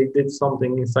dimension and they did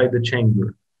something inside the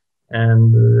chamber.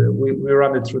 And we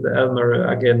run it through the Elmer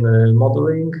again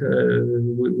modeling.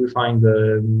 We find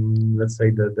let's say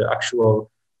the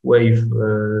actual wave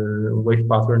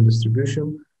pattern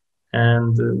distribution,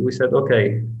 and we said,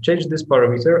 okay, change this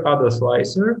parameter, add a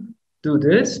slicer, do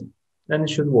this, and it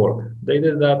should work. They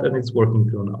did that, and it's working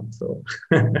till now. So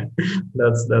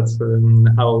that's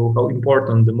how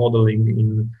important the modeling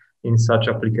in such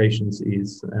applications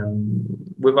is. And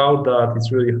without that,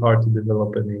 it's really hard to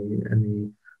develop any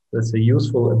let's say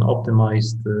useful and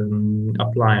optimized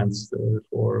appliance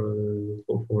for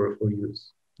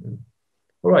use. Yeah.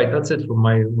 All right, that's it from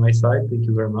my side. Thank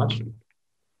you very much.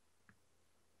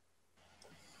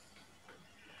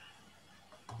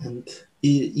 And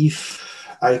if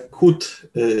I could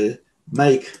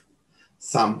make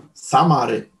some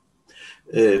summary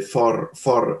for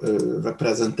the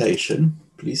presentation,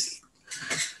 please.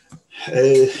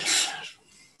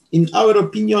 In our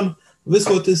opinion, this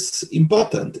what is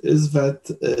important is that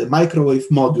microwave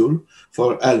module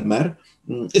for Elmer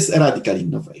is a radical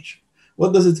innovation.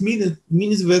 What does it mean? It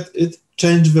means that it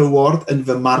changed the world and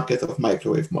the market of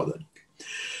microwave modeling.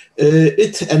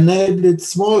 It enabled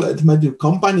small and medium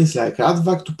companies like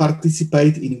Radvac to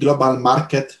participate in global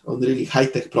market on really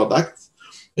high-tech products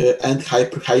and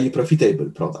highly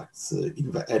profitable products in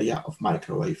the area of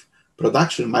microwave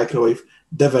production, microwave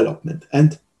development.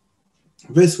 And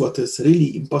this what is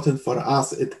really important for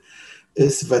us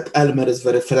is that Elmer is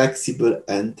very flexible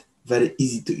and very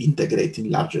easy to integrate in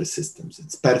larger systems.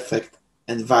 It's perfect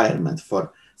environment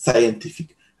for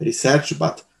scientific research,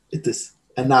 but it is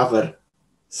another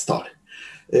story.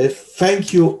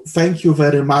 Thank you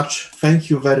very much. Thank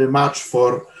you very much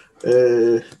for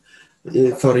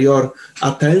your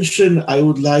attention. I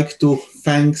would like to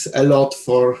thanks a lot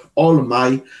for all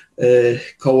my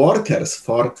co-workers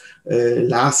for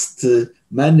last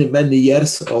many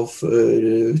years of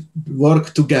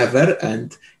work together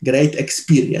and great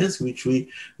experience which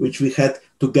we had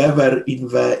together in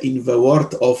the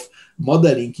world of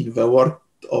modeling, in the world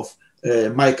of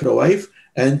microwave.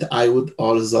 And I would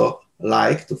also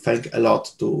like to thank a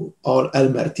lot to all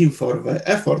Elmer team for the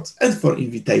efforts and for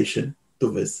invitation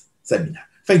to this seminar.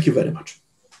 Thank you very much.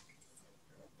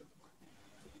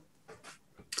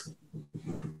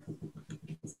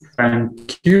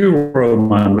 Thank you,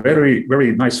 Roman. Very,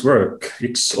 very nice work.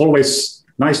 It's always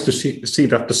nice to see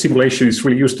that the simulation is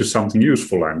really used to something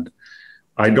useful. And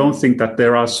I don't think that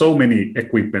there are so many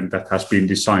equipment that has been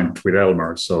designed with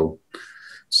Elmer. So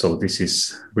So this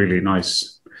is really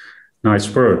nice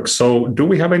work. So do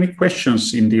we have any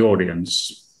questions in the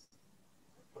audience?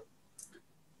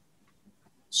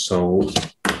 So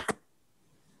let's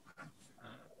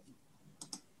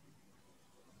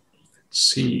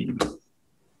see.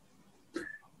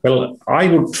 Well, I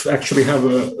would actually have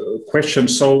a question.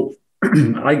 So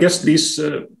I guess these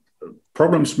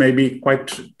problems may be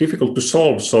quite difficult to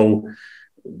solve. So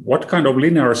what kind of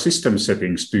linear system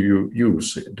settings do you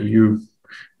use?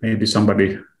 Maybe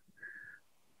somebody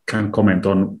can comment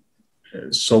on.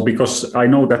 So because I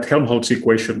know that Helmholtz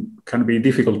equation can be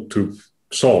difficult to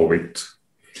solve it.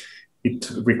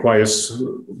 It requires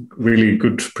really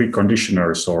good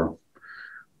preconditioners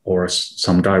or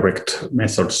some direct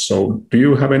methods. So do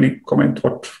you have any comment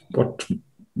what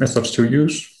methods to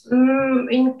use?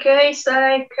 In case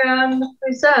I can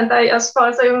present, as far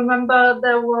as I remember,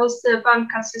 there was the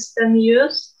Banca system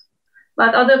used,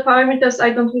 but other parameters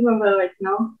I don't remember right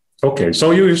now. Okay,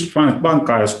 so you use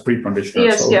Banca as preconditioner.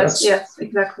 Yes, so yes,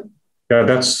 exactly.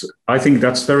 Yeah, I think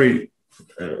that's very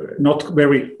not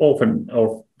very often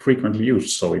or frequently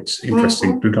used, so it's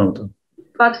interesting to know.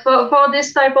 But for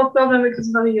this type of problem, it is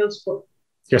very useful.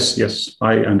 Yes,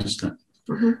 I understand.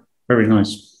 Very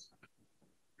nice.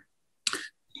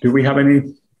 Do we have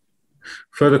any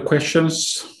further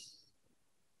questions?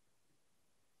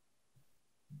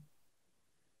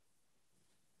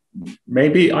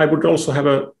 Maybe I would also have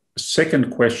a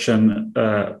second question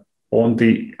on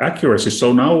the accuracy.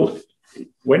 So now,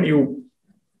 when you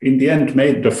in the end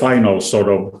made the final sort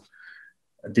of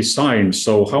design,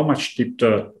 so how much did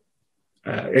the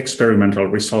experimental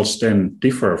results then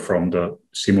differ from the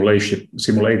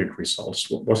simulated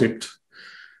results? Was it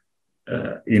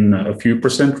in a few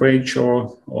percent range,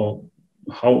 or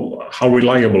how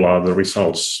reliable are the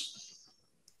results?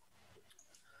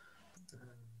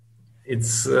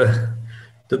 It's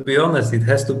to be honest, it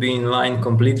has to be in line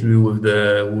completely with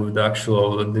the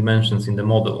actual dimensions in the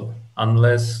model,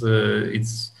 unless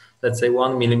it's, let's say,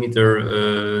 1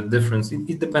 millimeter difference.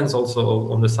 It depends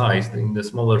also on the size. In the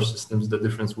smaller systems, the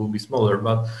difference will be smaller,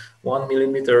 but 1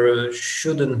 millimeter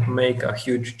shouldn't make a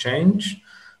huge change.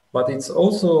 But it's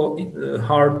also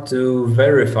hard to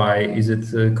verify, is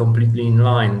it completely in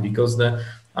line, because the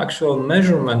actual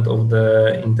measurement of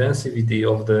the intensity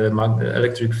of the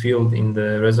electric field in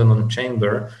the resonant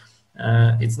chamber,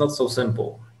 it's not so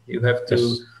simple. You have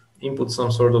to input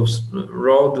some sort of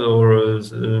rod or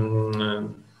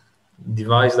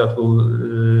device that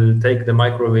will take the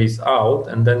microwaves out,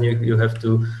 and then you have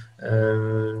to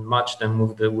match them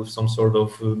with some sort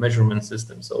of measurement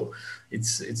system. So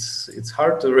it's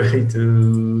hard to really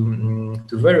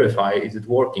to verify is it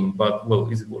working, but well,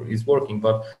 it's working,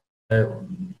 but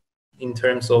in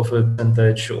terms of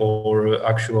percentage or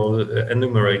actual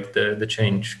enumerate the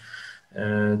change,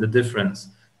 the difference.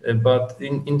 But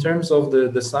in terms of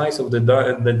the size of the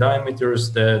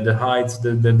diameters, the heights,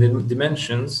 the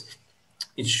dimensions,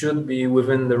 it should be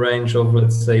within the range of,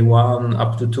 let's say, 1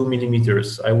 up to 2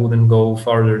 millimeters. I wouldn't go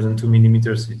farther than 2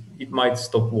 millimeters. It might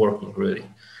stop working really,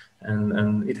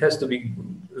 and it has to be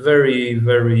very,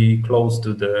 very close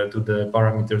to the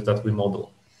parameters that we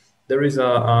model. There is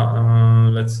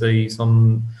let's say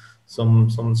some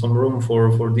room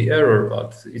for the error,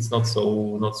 but it's not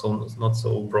so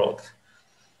broad.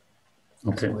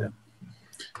 Okay. So, yeah.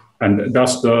 And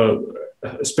does the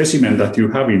specimen that you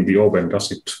have in the oven, does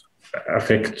it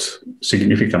affect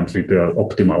significantly the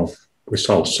optimal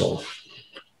results? So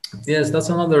yes, that's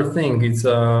another thing. It's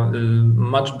a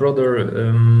much broader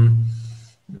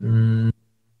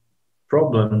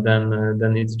problem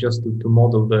than it's just to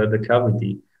model the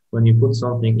cavity. When you put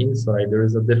something inside, there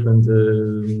is a different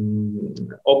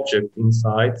object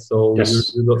inside. So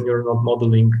you're not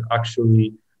modeling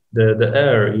actually the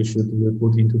air. You should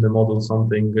put into the model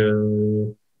something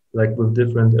like with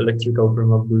different electrical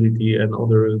permeability and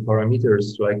other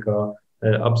parameters, like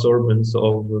absorbance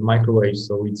of microwaves.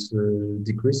 So it's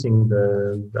decreasing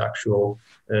the actual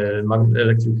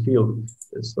electric field.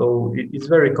 So it's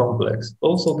very complex.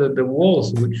 Also, the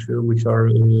walls which are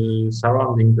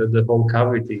surrounding the whole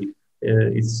cavity,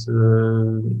 it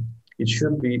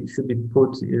should be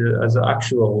put as an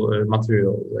actual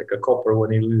material, like a copper.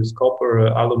 When you use copper,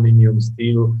 aluminum,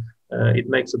 steel, it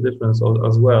makes a difference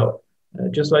as well.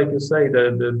 Just like you say,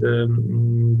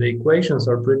 the equations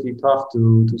are pretty tough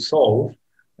to solve,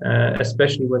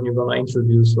 especially when you're gonna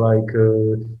introduce like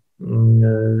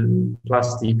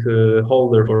plastic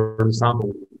holder for the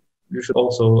sample. You should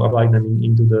also apply them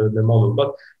into the model,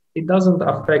 but it doesn't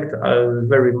affect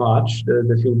very much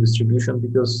the field distribution,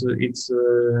 because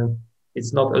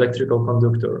it's not electrical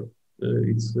conductor.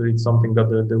 it's something that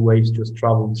the waves just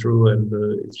travel through, and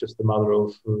it's just a matter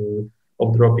of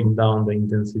dropping down the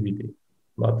intensivity.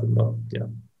 But yeah,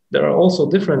 there are also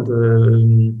different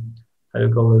how you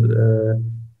call it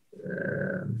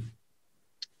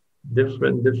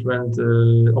different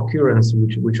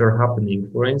occurrences which are happening.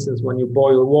 For instance, when you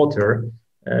boil water,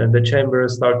 the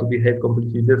chambers start to behave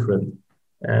completely different,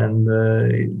 and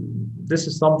this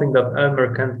is something that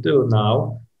Elmer can't do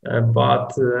now,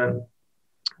 but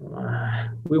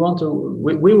we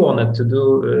wanted to do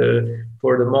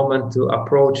for the moment, to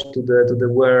approach to the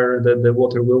where the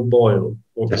water will boil,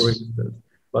 for instance.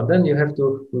 But then you have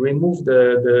to remove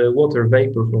the water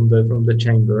vapor from the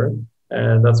chamber,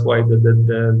 and that's why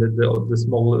the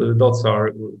small dots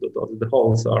are the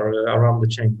holes are around the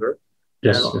chamber.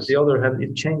 Yes, and on the other hand,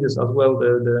 it changes as well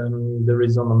the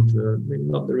resonant,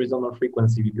 not the resonant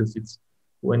frequency, because it's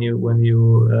when you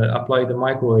apply the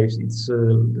microwaves, it's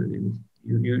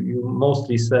you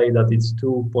mostly say that it's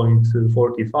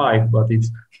 2.45, but it's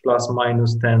plus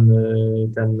minus 10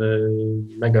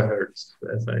 megahertz,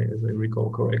 as I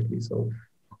recall correctly. So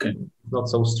okay, not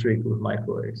so strict with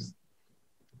microwaves.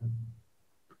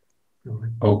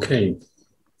 Okay.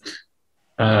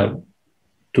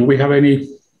 Do we have any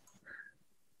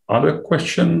other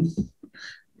question?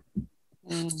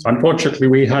 Unfortunately,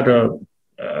 we had a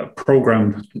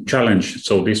program challenge,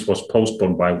 so this was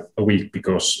postponed by a week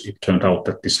because it turned out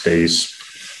that this day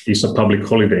is a public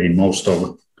holiday in most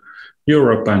of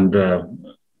Europe and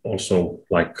also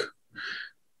like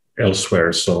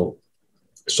elsewhere. So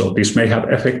this may have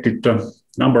affected the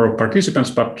number of participants,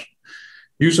 but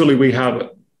usually we have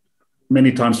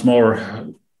many times more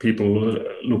people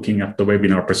looking at the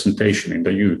webinar presentation in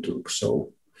the YouTube.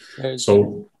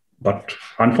 But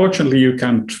unfortunately, you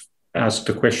can't ask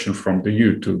the question from the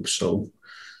YouTube.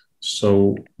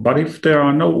 But if there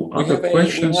are no other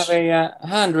questions, we have a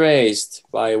hand raised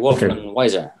by Wolfgang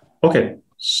Weiser. Okay,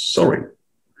 sorry.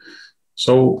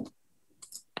 So,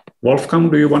 Wolfgang,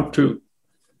 do you want to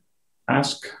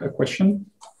ask a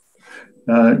question?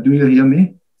 Do you hear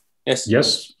me? Yes.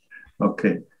 Yes.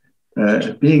 Okay.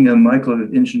 Being a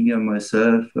microwave engineer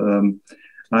myself,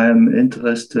 I am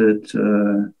interested.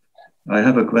 I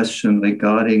have a question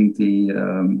regarding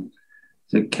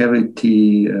the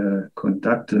cavity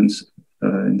conductance.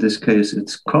 In this case,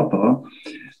 it's copper.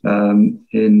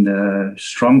 In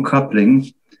strong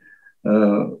coupling,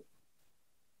 do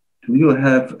you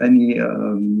have any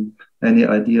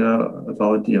idea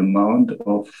about the amount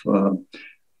of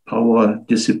power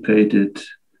dissipated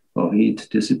or heat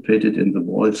dissipated in the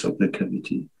walls of the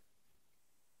cavity?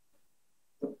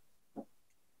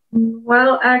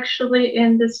 Well, actually,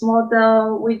 in this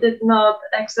model, we did not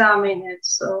examine it,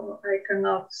 so I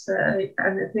cannot say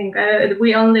anything.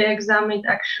 We only examined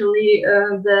actually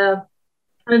the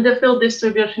field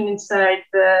distribution inside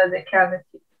the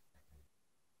cavity.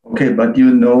 Okay, but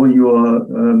you know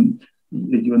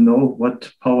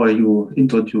what power you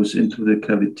introduce into the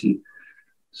cavity.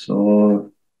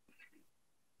 So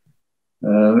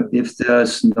if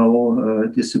there's no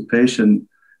dissipation,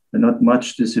 not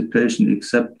much dissipation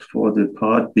except for the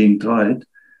part being dried,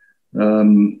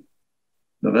 the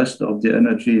rest of the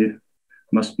energy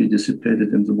must be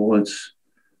dissipated in the walls,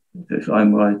 if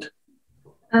I'm right.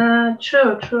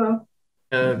 True.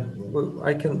 Well,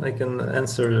 I can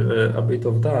answer a bit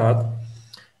of that.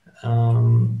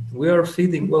 We are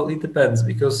feeding, well, it depends,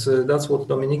 because that's what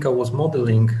Dominika was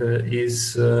modeling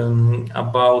is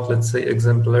about, let's say,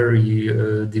 exemplary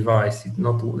device. It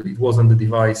wasn't the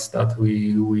device that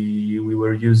we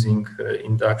were using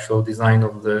in the actual design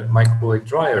of the microwave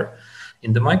dryer.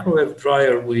 In the microwave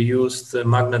dryer, we used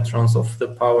magnetrons of the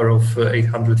power of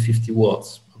 850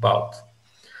 watts, about.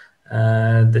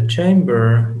 The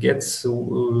chamber gets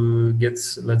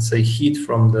let's say heat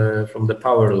from the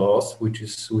power loss, which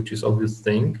is obvious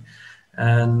thing,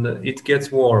 and it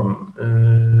gets warm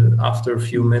after a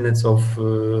few minutes of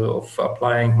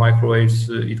applying microwaves.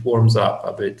 It warms up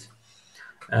a bit,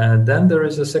 and then there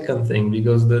is a second thing,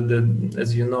 because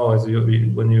as you know,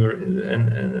 when you're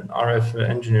an RF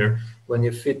engineer, when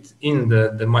you fit in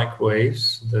the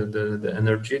microwaves, the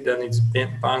energy, then it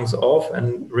bangs off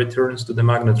and returns to the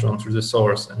magnetron through the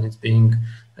source, and it's being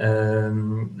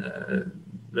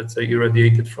let's say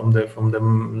irradiated from the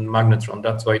magnetron.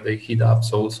 That's why they heat up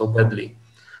so badly.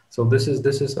 So this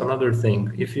is another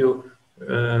thing. If you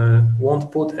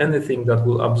won't put anything that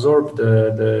will absorb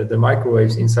the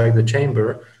microwaves inside the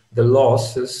chamber, the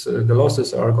losses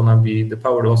are gonna be, the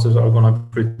power losses are gonna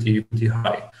be pretty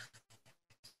high.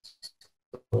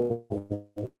 So,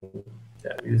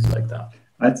 yeah, it's like that.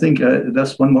 I think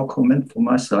there's one more comment from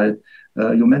my side.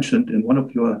 You mentioned in one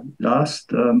of your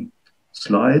last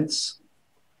slides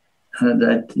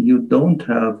that you don't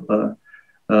have a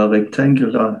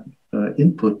rectangular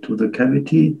input to the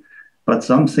cavity, but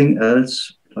something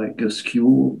else like a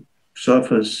skew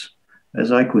surface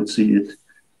as I could see it.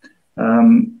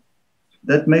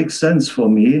 That makes sense for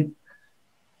me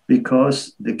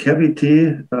because the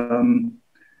cavity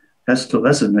has to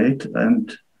resonate,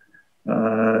 and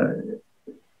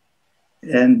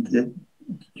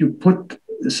you put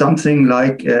something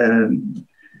like an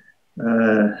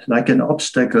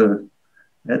obstacle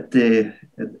at the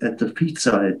feed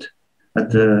side, at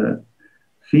the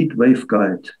feed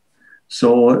waveguide.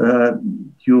 So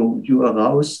you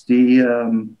arouse the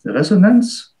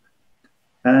resonance,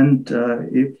 and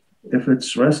if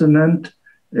it's resonant,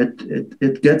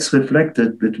 it gets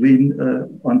reflected between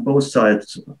on both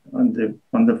sides. On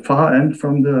the far end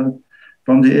from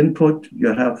the input,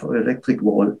 you have electric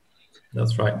wall.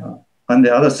 That's right. On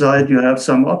the other side, you have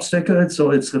some obstacle,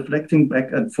 so it's reflecting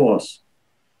back and forth,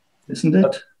 isn't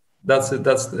it? That's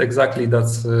exactly the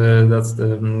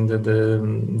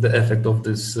effect of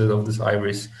this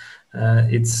iris.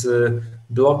 It's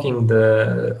blocking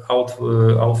the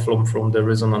outflow from the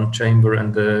resonant chamber,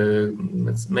 and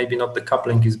it's maybe not the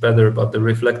coupling is better, but the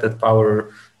reflected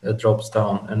power drops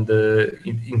down, and it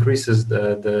increases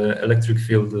the electric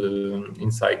field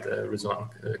inside the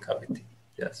resonant cavity.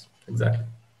 Yes, exactly.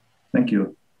 Thank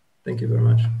you. Thank you very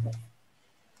much.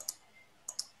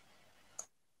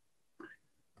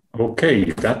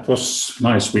 Okay, that was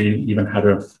nice. We even had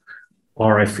a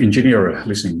RF engineer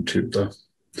listening to the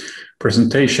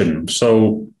presentation.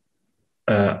 So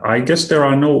I guess there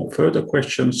are no further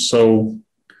questions. So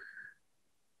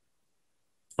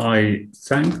I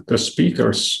thank the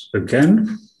speakers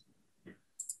again.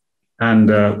 And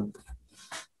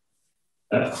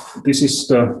this is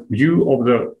the view of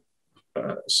the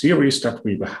series that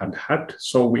we've had.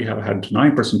 So we have had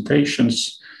 9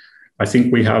 presentations. I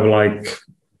think we have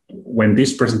when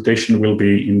this presentation will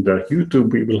be in the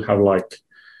YouTube, we will have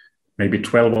maybe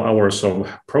 12 hours of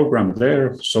program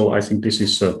there. So I think this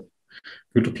is a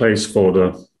good place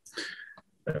for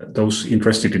those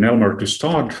interested in Elmer to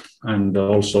start. And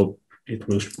also it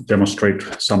will demonstrate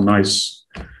some nice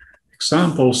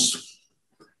examples.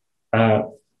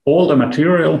 All the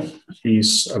material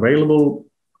is available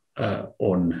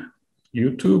on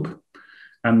YouTube,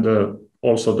 and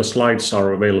also the slides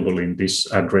are available in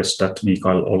this address that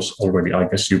Mikael also already, I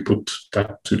guess you put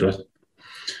that to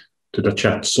the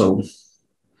chat. So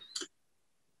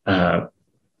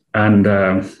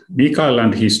Mikael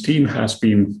and his team has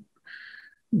been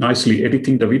nicely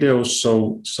editing the videos,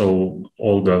 so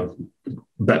all the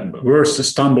worst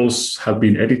stumbles have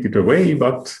been edited away,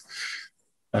 but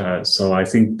so I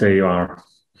think they are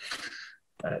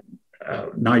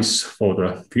nice for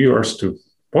the viewers to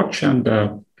watch, and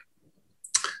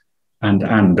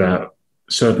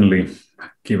certainly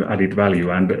give added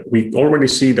value. And we already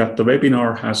see that the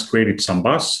webinar has created some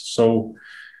buzz. So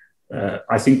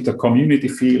I think the community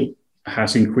feel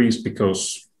has increased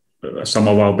because some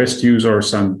of our best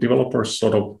users and developers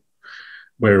sort of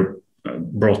were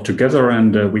brought together,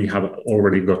 and we have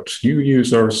already got new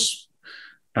users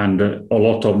and a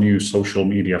lot of new social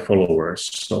media followers.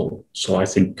 So I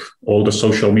think all the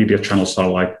social media channels are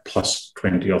like plus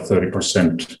 20 or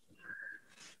 30%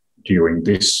 during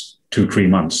this 2-3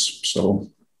 months. So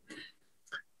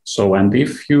and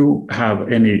if you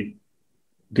have any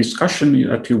discussion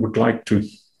that you would like to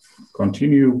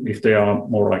continue, if they are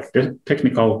more like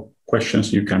technical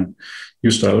questions, you can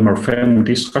use the Elmer FEM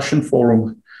discussion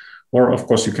forum, or of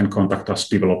course you can contact us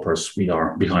developers. We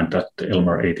are behind that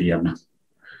Elmer ADM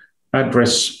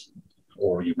address,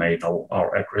 or you may know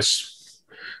our address,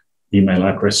 email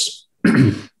address,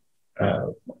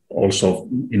 also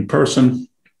in person.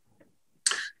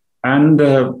 And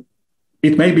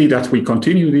it may be that we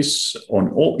continue this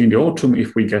in the autumn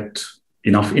if we get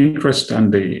enough interest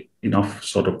and enough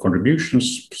sort of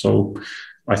contributions. So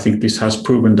I think this has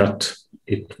proven that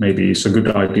it maybe is a good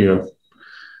idea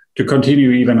to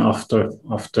continue even after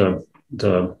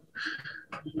the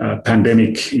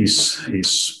pandemic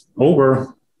is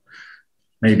over.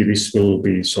 Maybe this will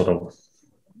be sort of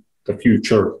the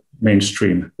future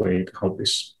mainstream way how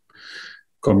this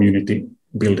community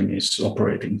building is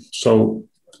operating. So,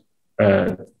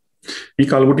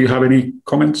 Mikael, would you have any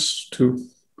comments to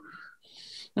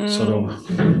sort of?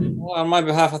 Well, on my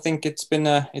behalf, I think it's been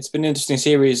an interesting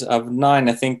series of 9.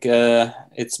 I think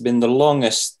it's been the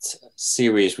longest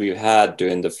series we've had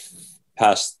during the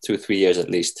past 2-3 years at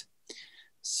least.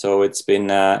 So it's been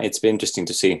interesting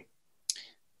to see.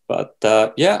 But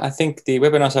yeah, I think the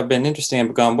webinars have been interesting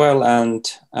and gone well.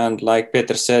 And like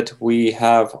Peter said, we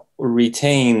have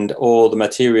retained all the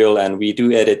material and we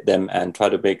do edit them and try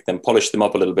to make them, polish them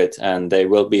up a little bit. And they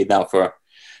will be now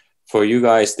for you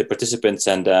guys, the participants,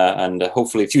 and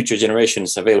hopefully future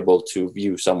generations available to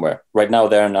view somewhere. Right now,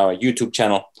 they're on our YouTube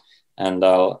channel, and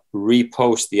I'll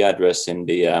repost the address in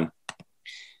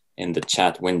the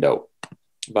chat window.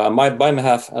 But by my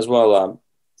behalf as well,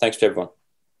 thanks to everyone.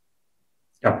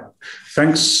 Yeah,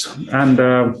 thanks. And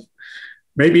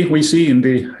maybe we see in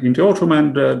the autumn,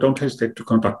 and don't hesitate to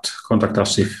contact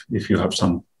us if you have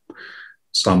some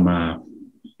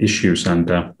issues.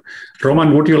 And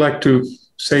Roman, would you like to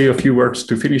say a few words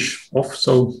to finish off?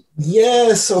 So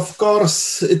yes, of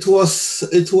course, it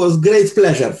was great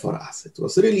pleasure for us. It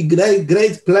was really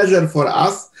great pleasure for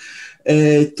us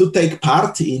to take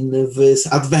part in this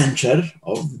adventure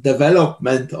of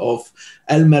development of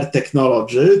Elmer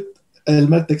technology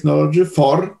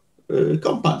for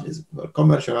companies, for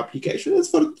commercial applications,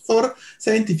 for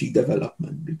scientific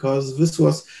development, because this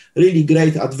was really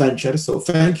great adventure. So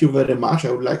thank you very much.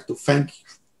 I would like to thank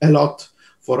a lot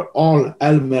for all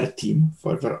Elmer team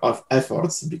for their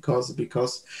efforts,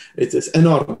 because it is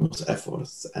enormous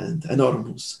efforts and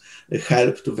enormous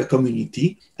help to the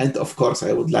community. And of course,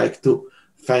 I would like to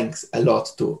thanks a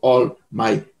lot to all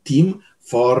my team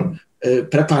for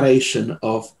preparation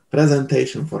of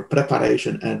presentation, for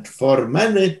preparation, and for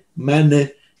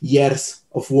many years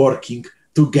of working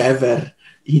together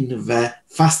in the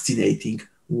fascinating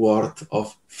world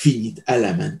of finite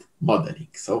element modeling.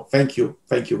 So thank you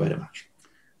very much.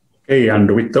 Okay, and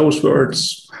with those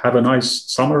words, have a nice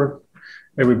summer,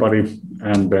 everybody,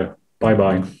 and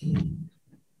bye-bye.